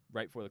believe it's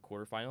right before the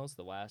quarterfinals,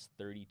 the last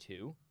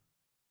 32,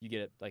 you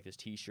get like this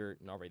T-shirt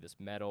and already this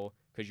medal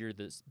because you're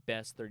the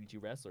best 32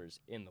 wrestlers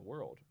in the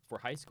world for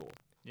high school.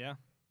 Yeah.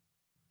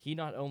 He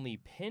not only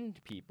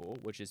pinned people,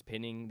 which is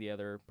pinning the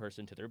other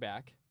person to their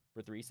back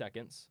for 3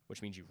 seconds,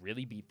 which means you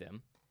really beat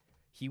them.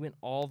 He went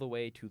all the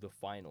way to the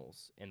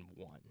finals and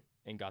won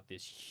and got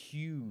this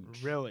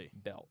huge Really?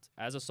 belt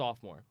as a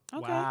sophomore.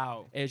 Okay.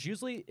 Wow. It's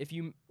usually, if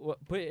you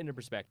put it into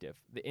perspective,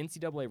 the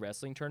NCAA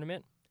wrestling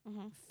tournament,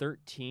 Mm-hmm.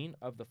 13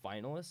 of the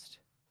finalists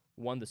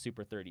won the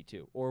Super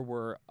 32 or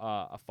were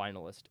a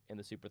finalist in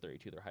the Super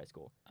 32 their high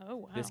school. Oh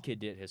wow. This kid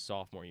did his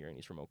sophomore year and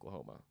he's from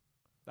Oklahoma.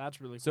 That's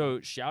really cool.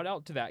 So shout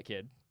out to that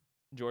kid,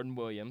 Jordan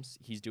Williams.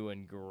 He's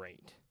doing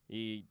great.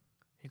 he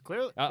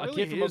clearly, A clearly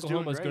kid from he is doing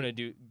Oklahoma is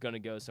great. gonna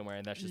go somewhere,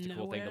 and that's just a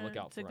cool thing to look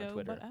Nowhere out for to on go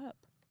Twitter. but up.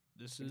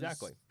 This is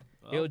Exactly.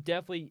 well, It'll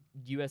definitely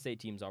USA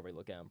teams already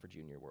look at him for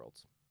Junior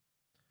Worlds.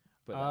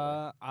 Put it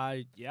that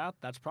way. yeah,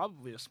 that's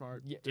probably a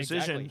smart Yeah,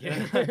 decision.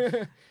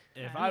 exactly.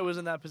 If I was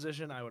in that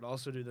position, I would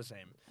also do the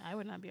same. I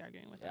would not be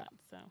arguing with Yeah. that.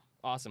 So.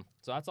 Awesome.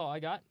 So that's all I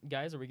got,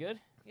 guys. Are we good?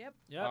 Yep.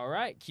 Yep. All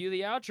right. Cue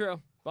the outro.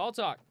 Ball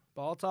talk.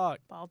 Ball talk.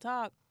 Ball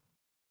talk.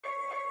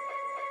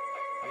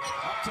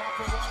 Up top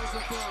for Wise the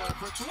third.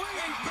 For Twin.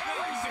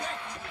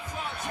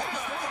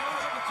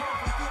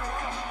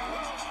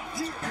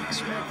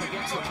 Smith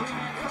against the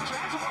three-man pressure.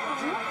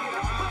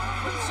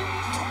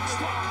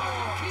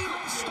 Touchdown.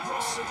 Eagles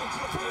Stokes.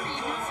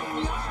 39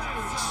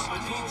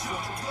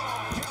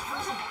 yards.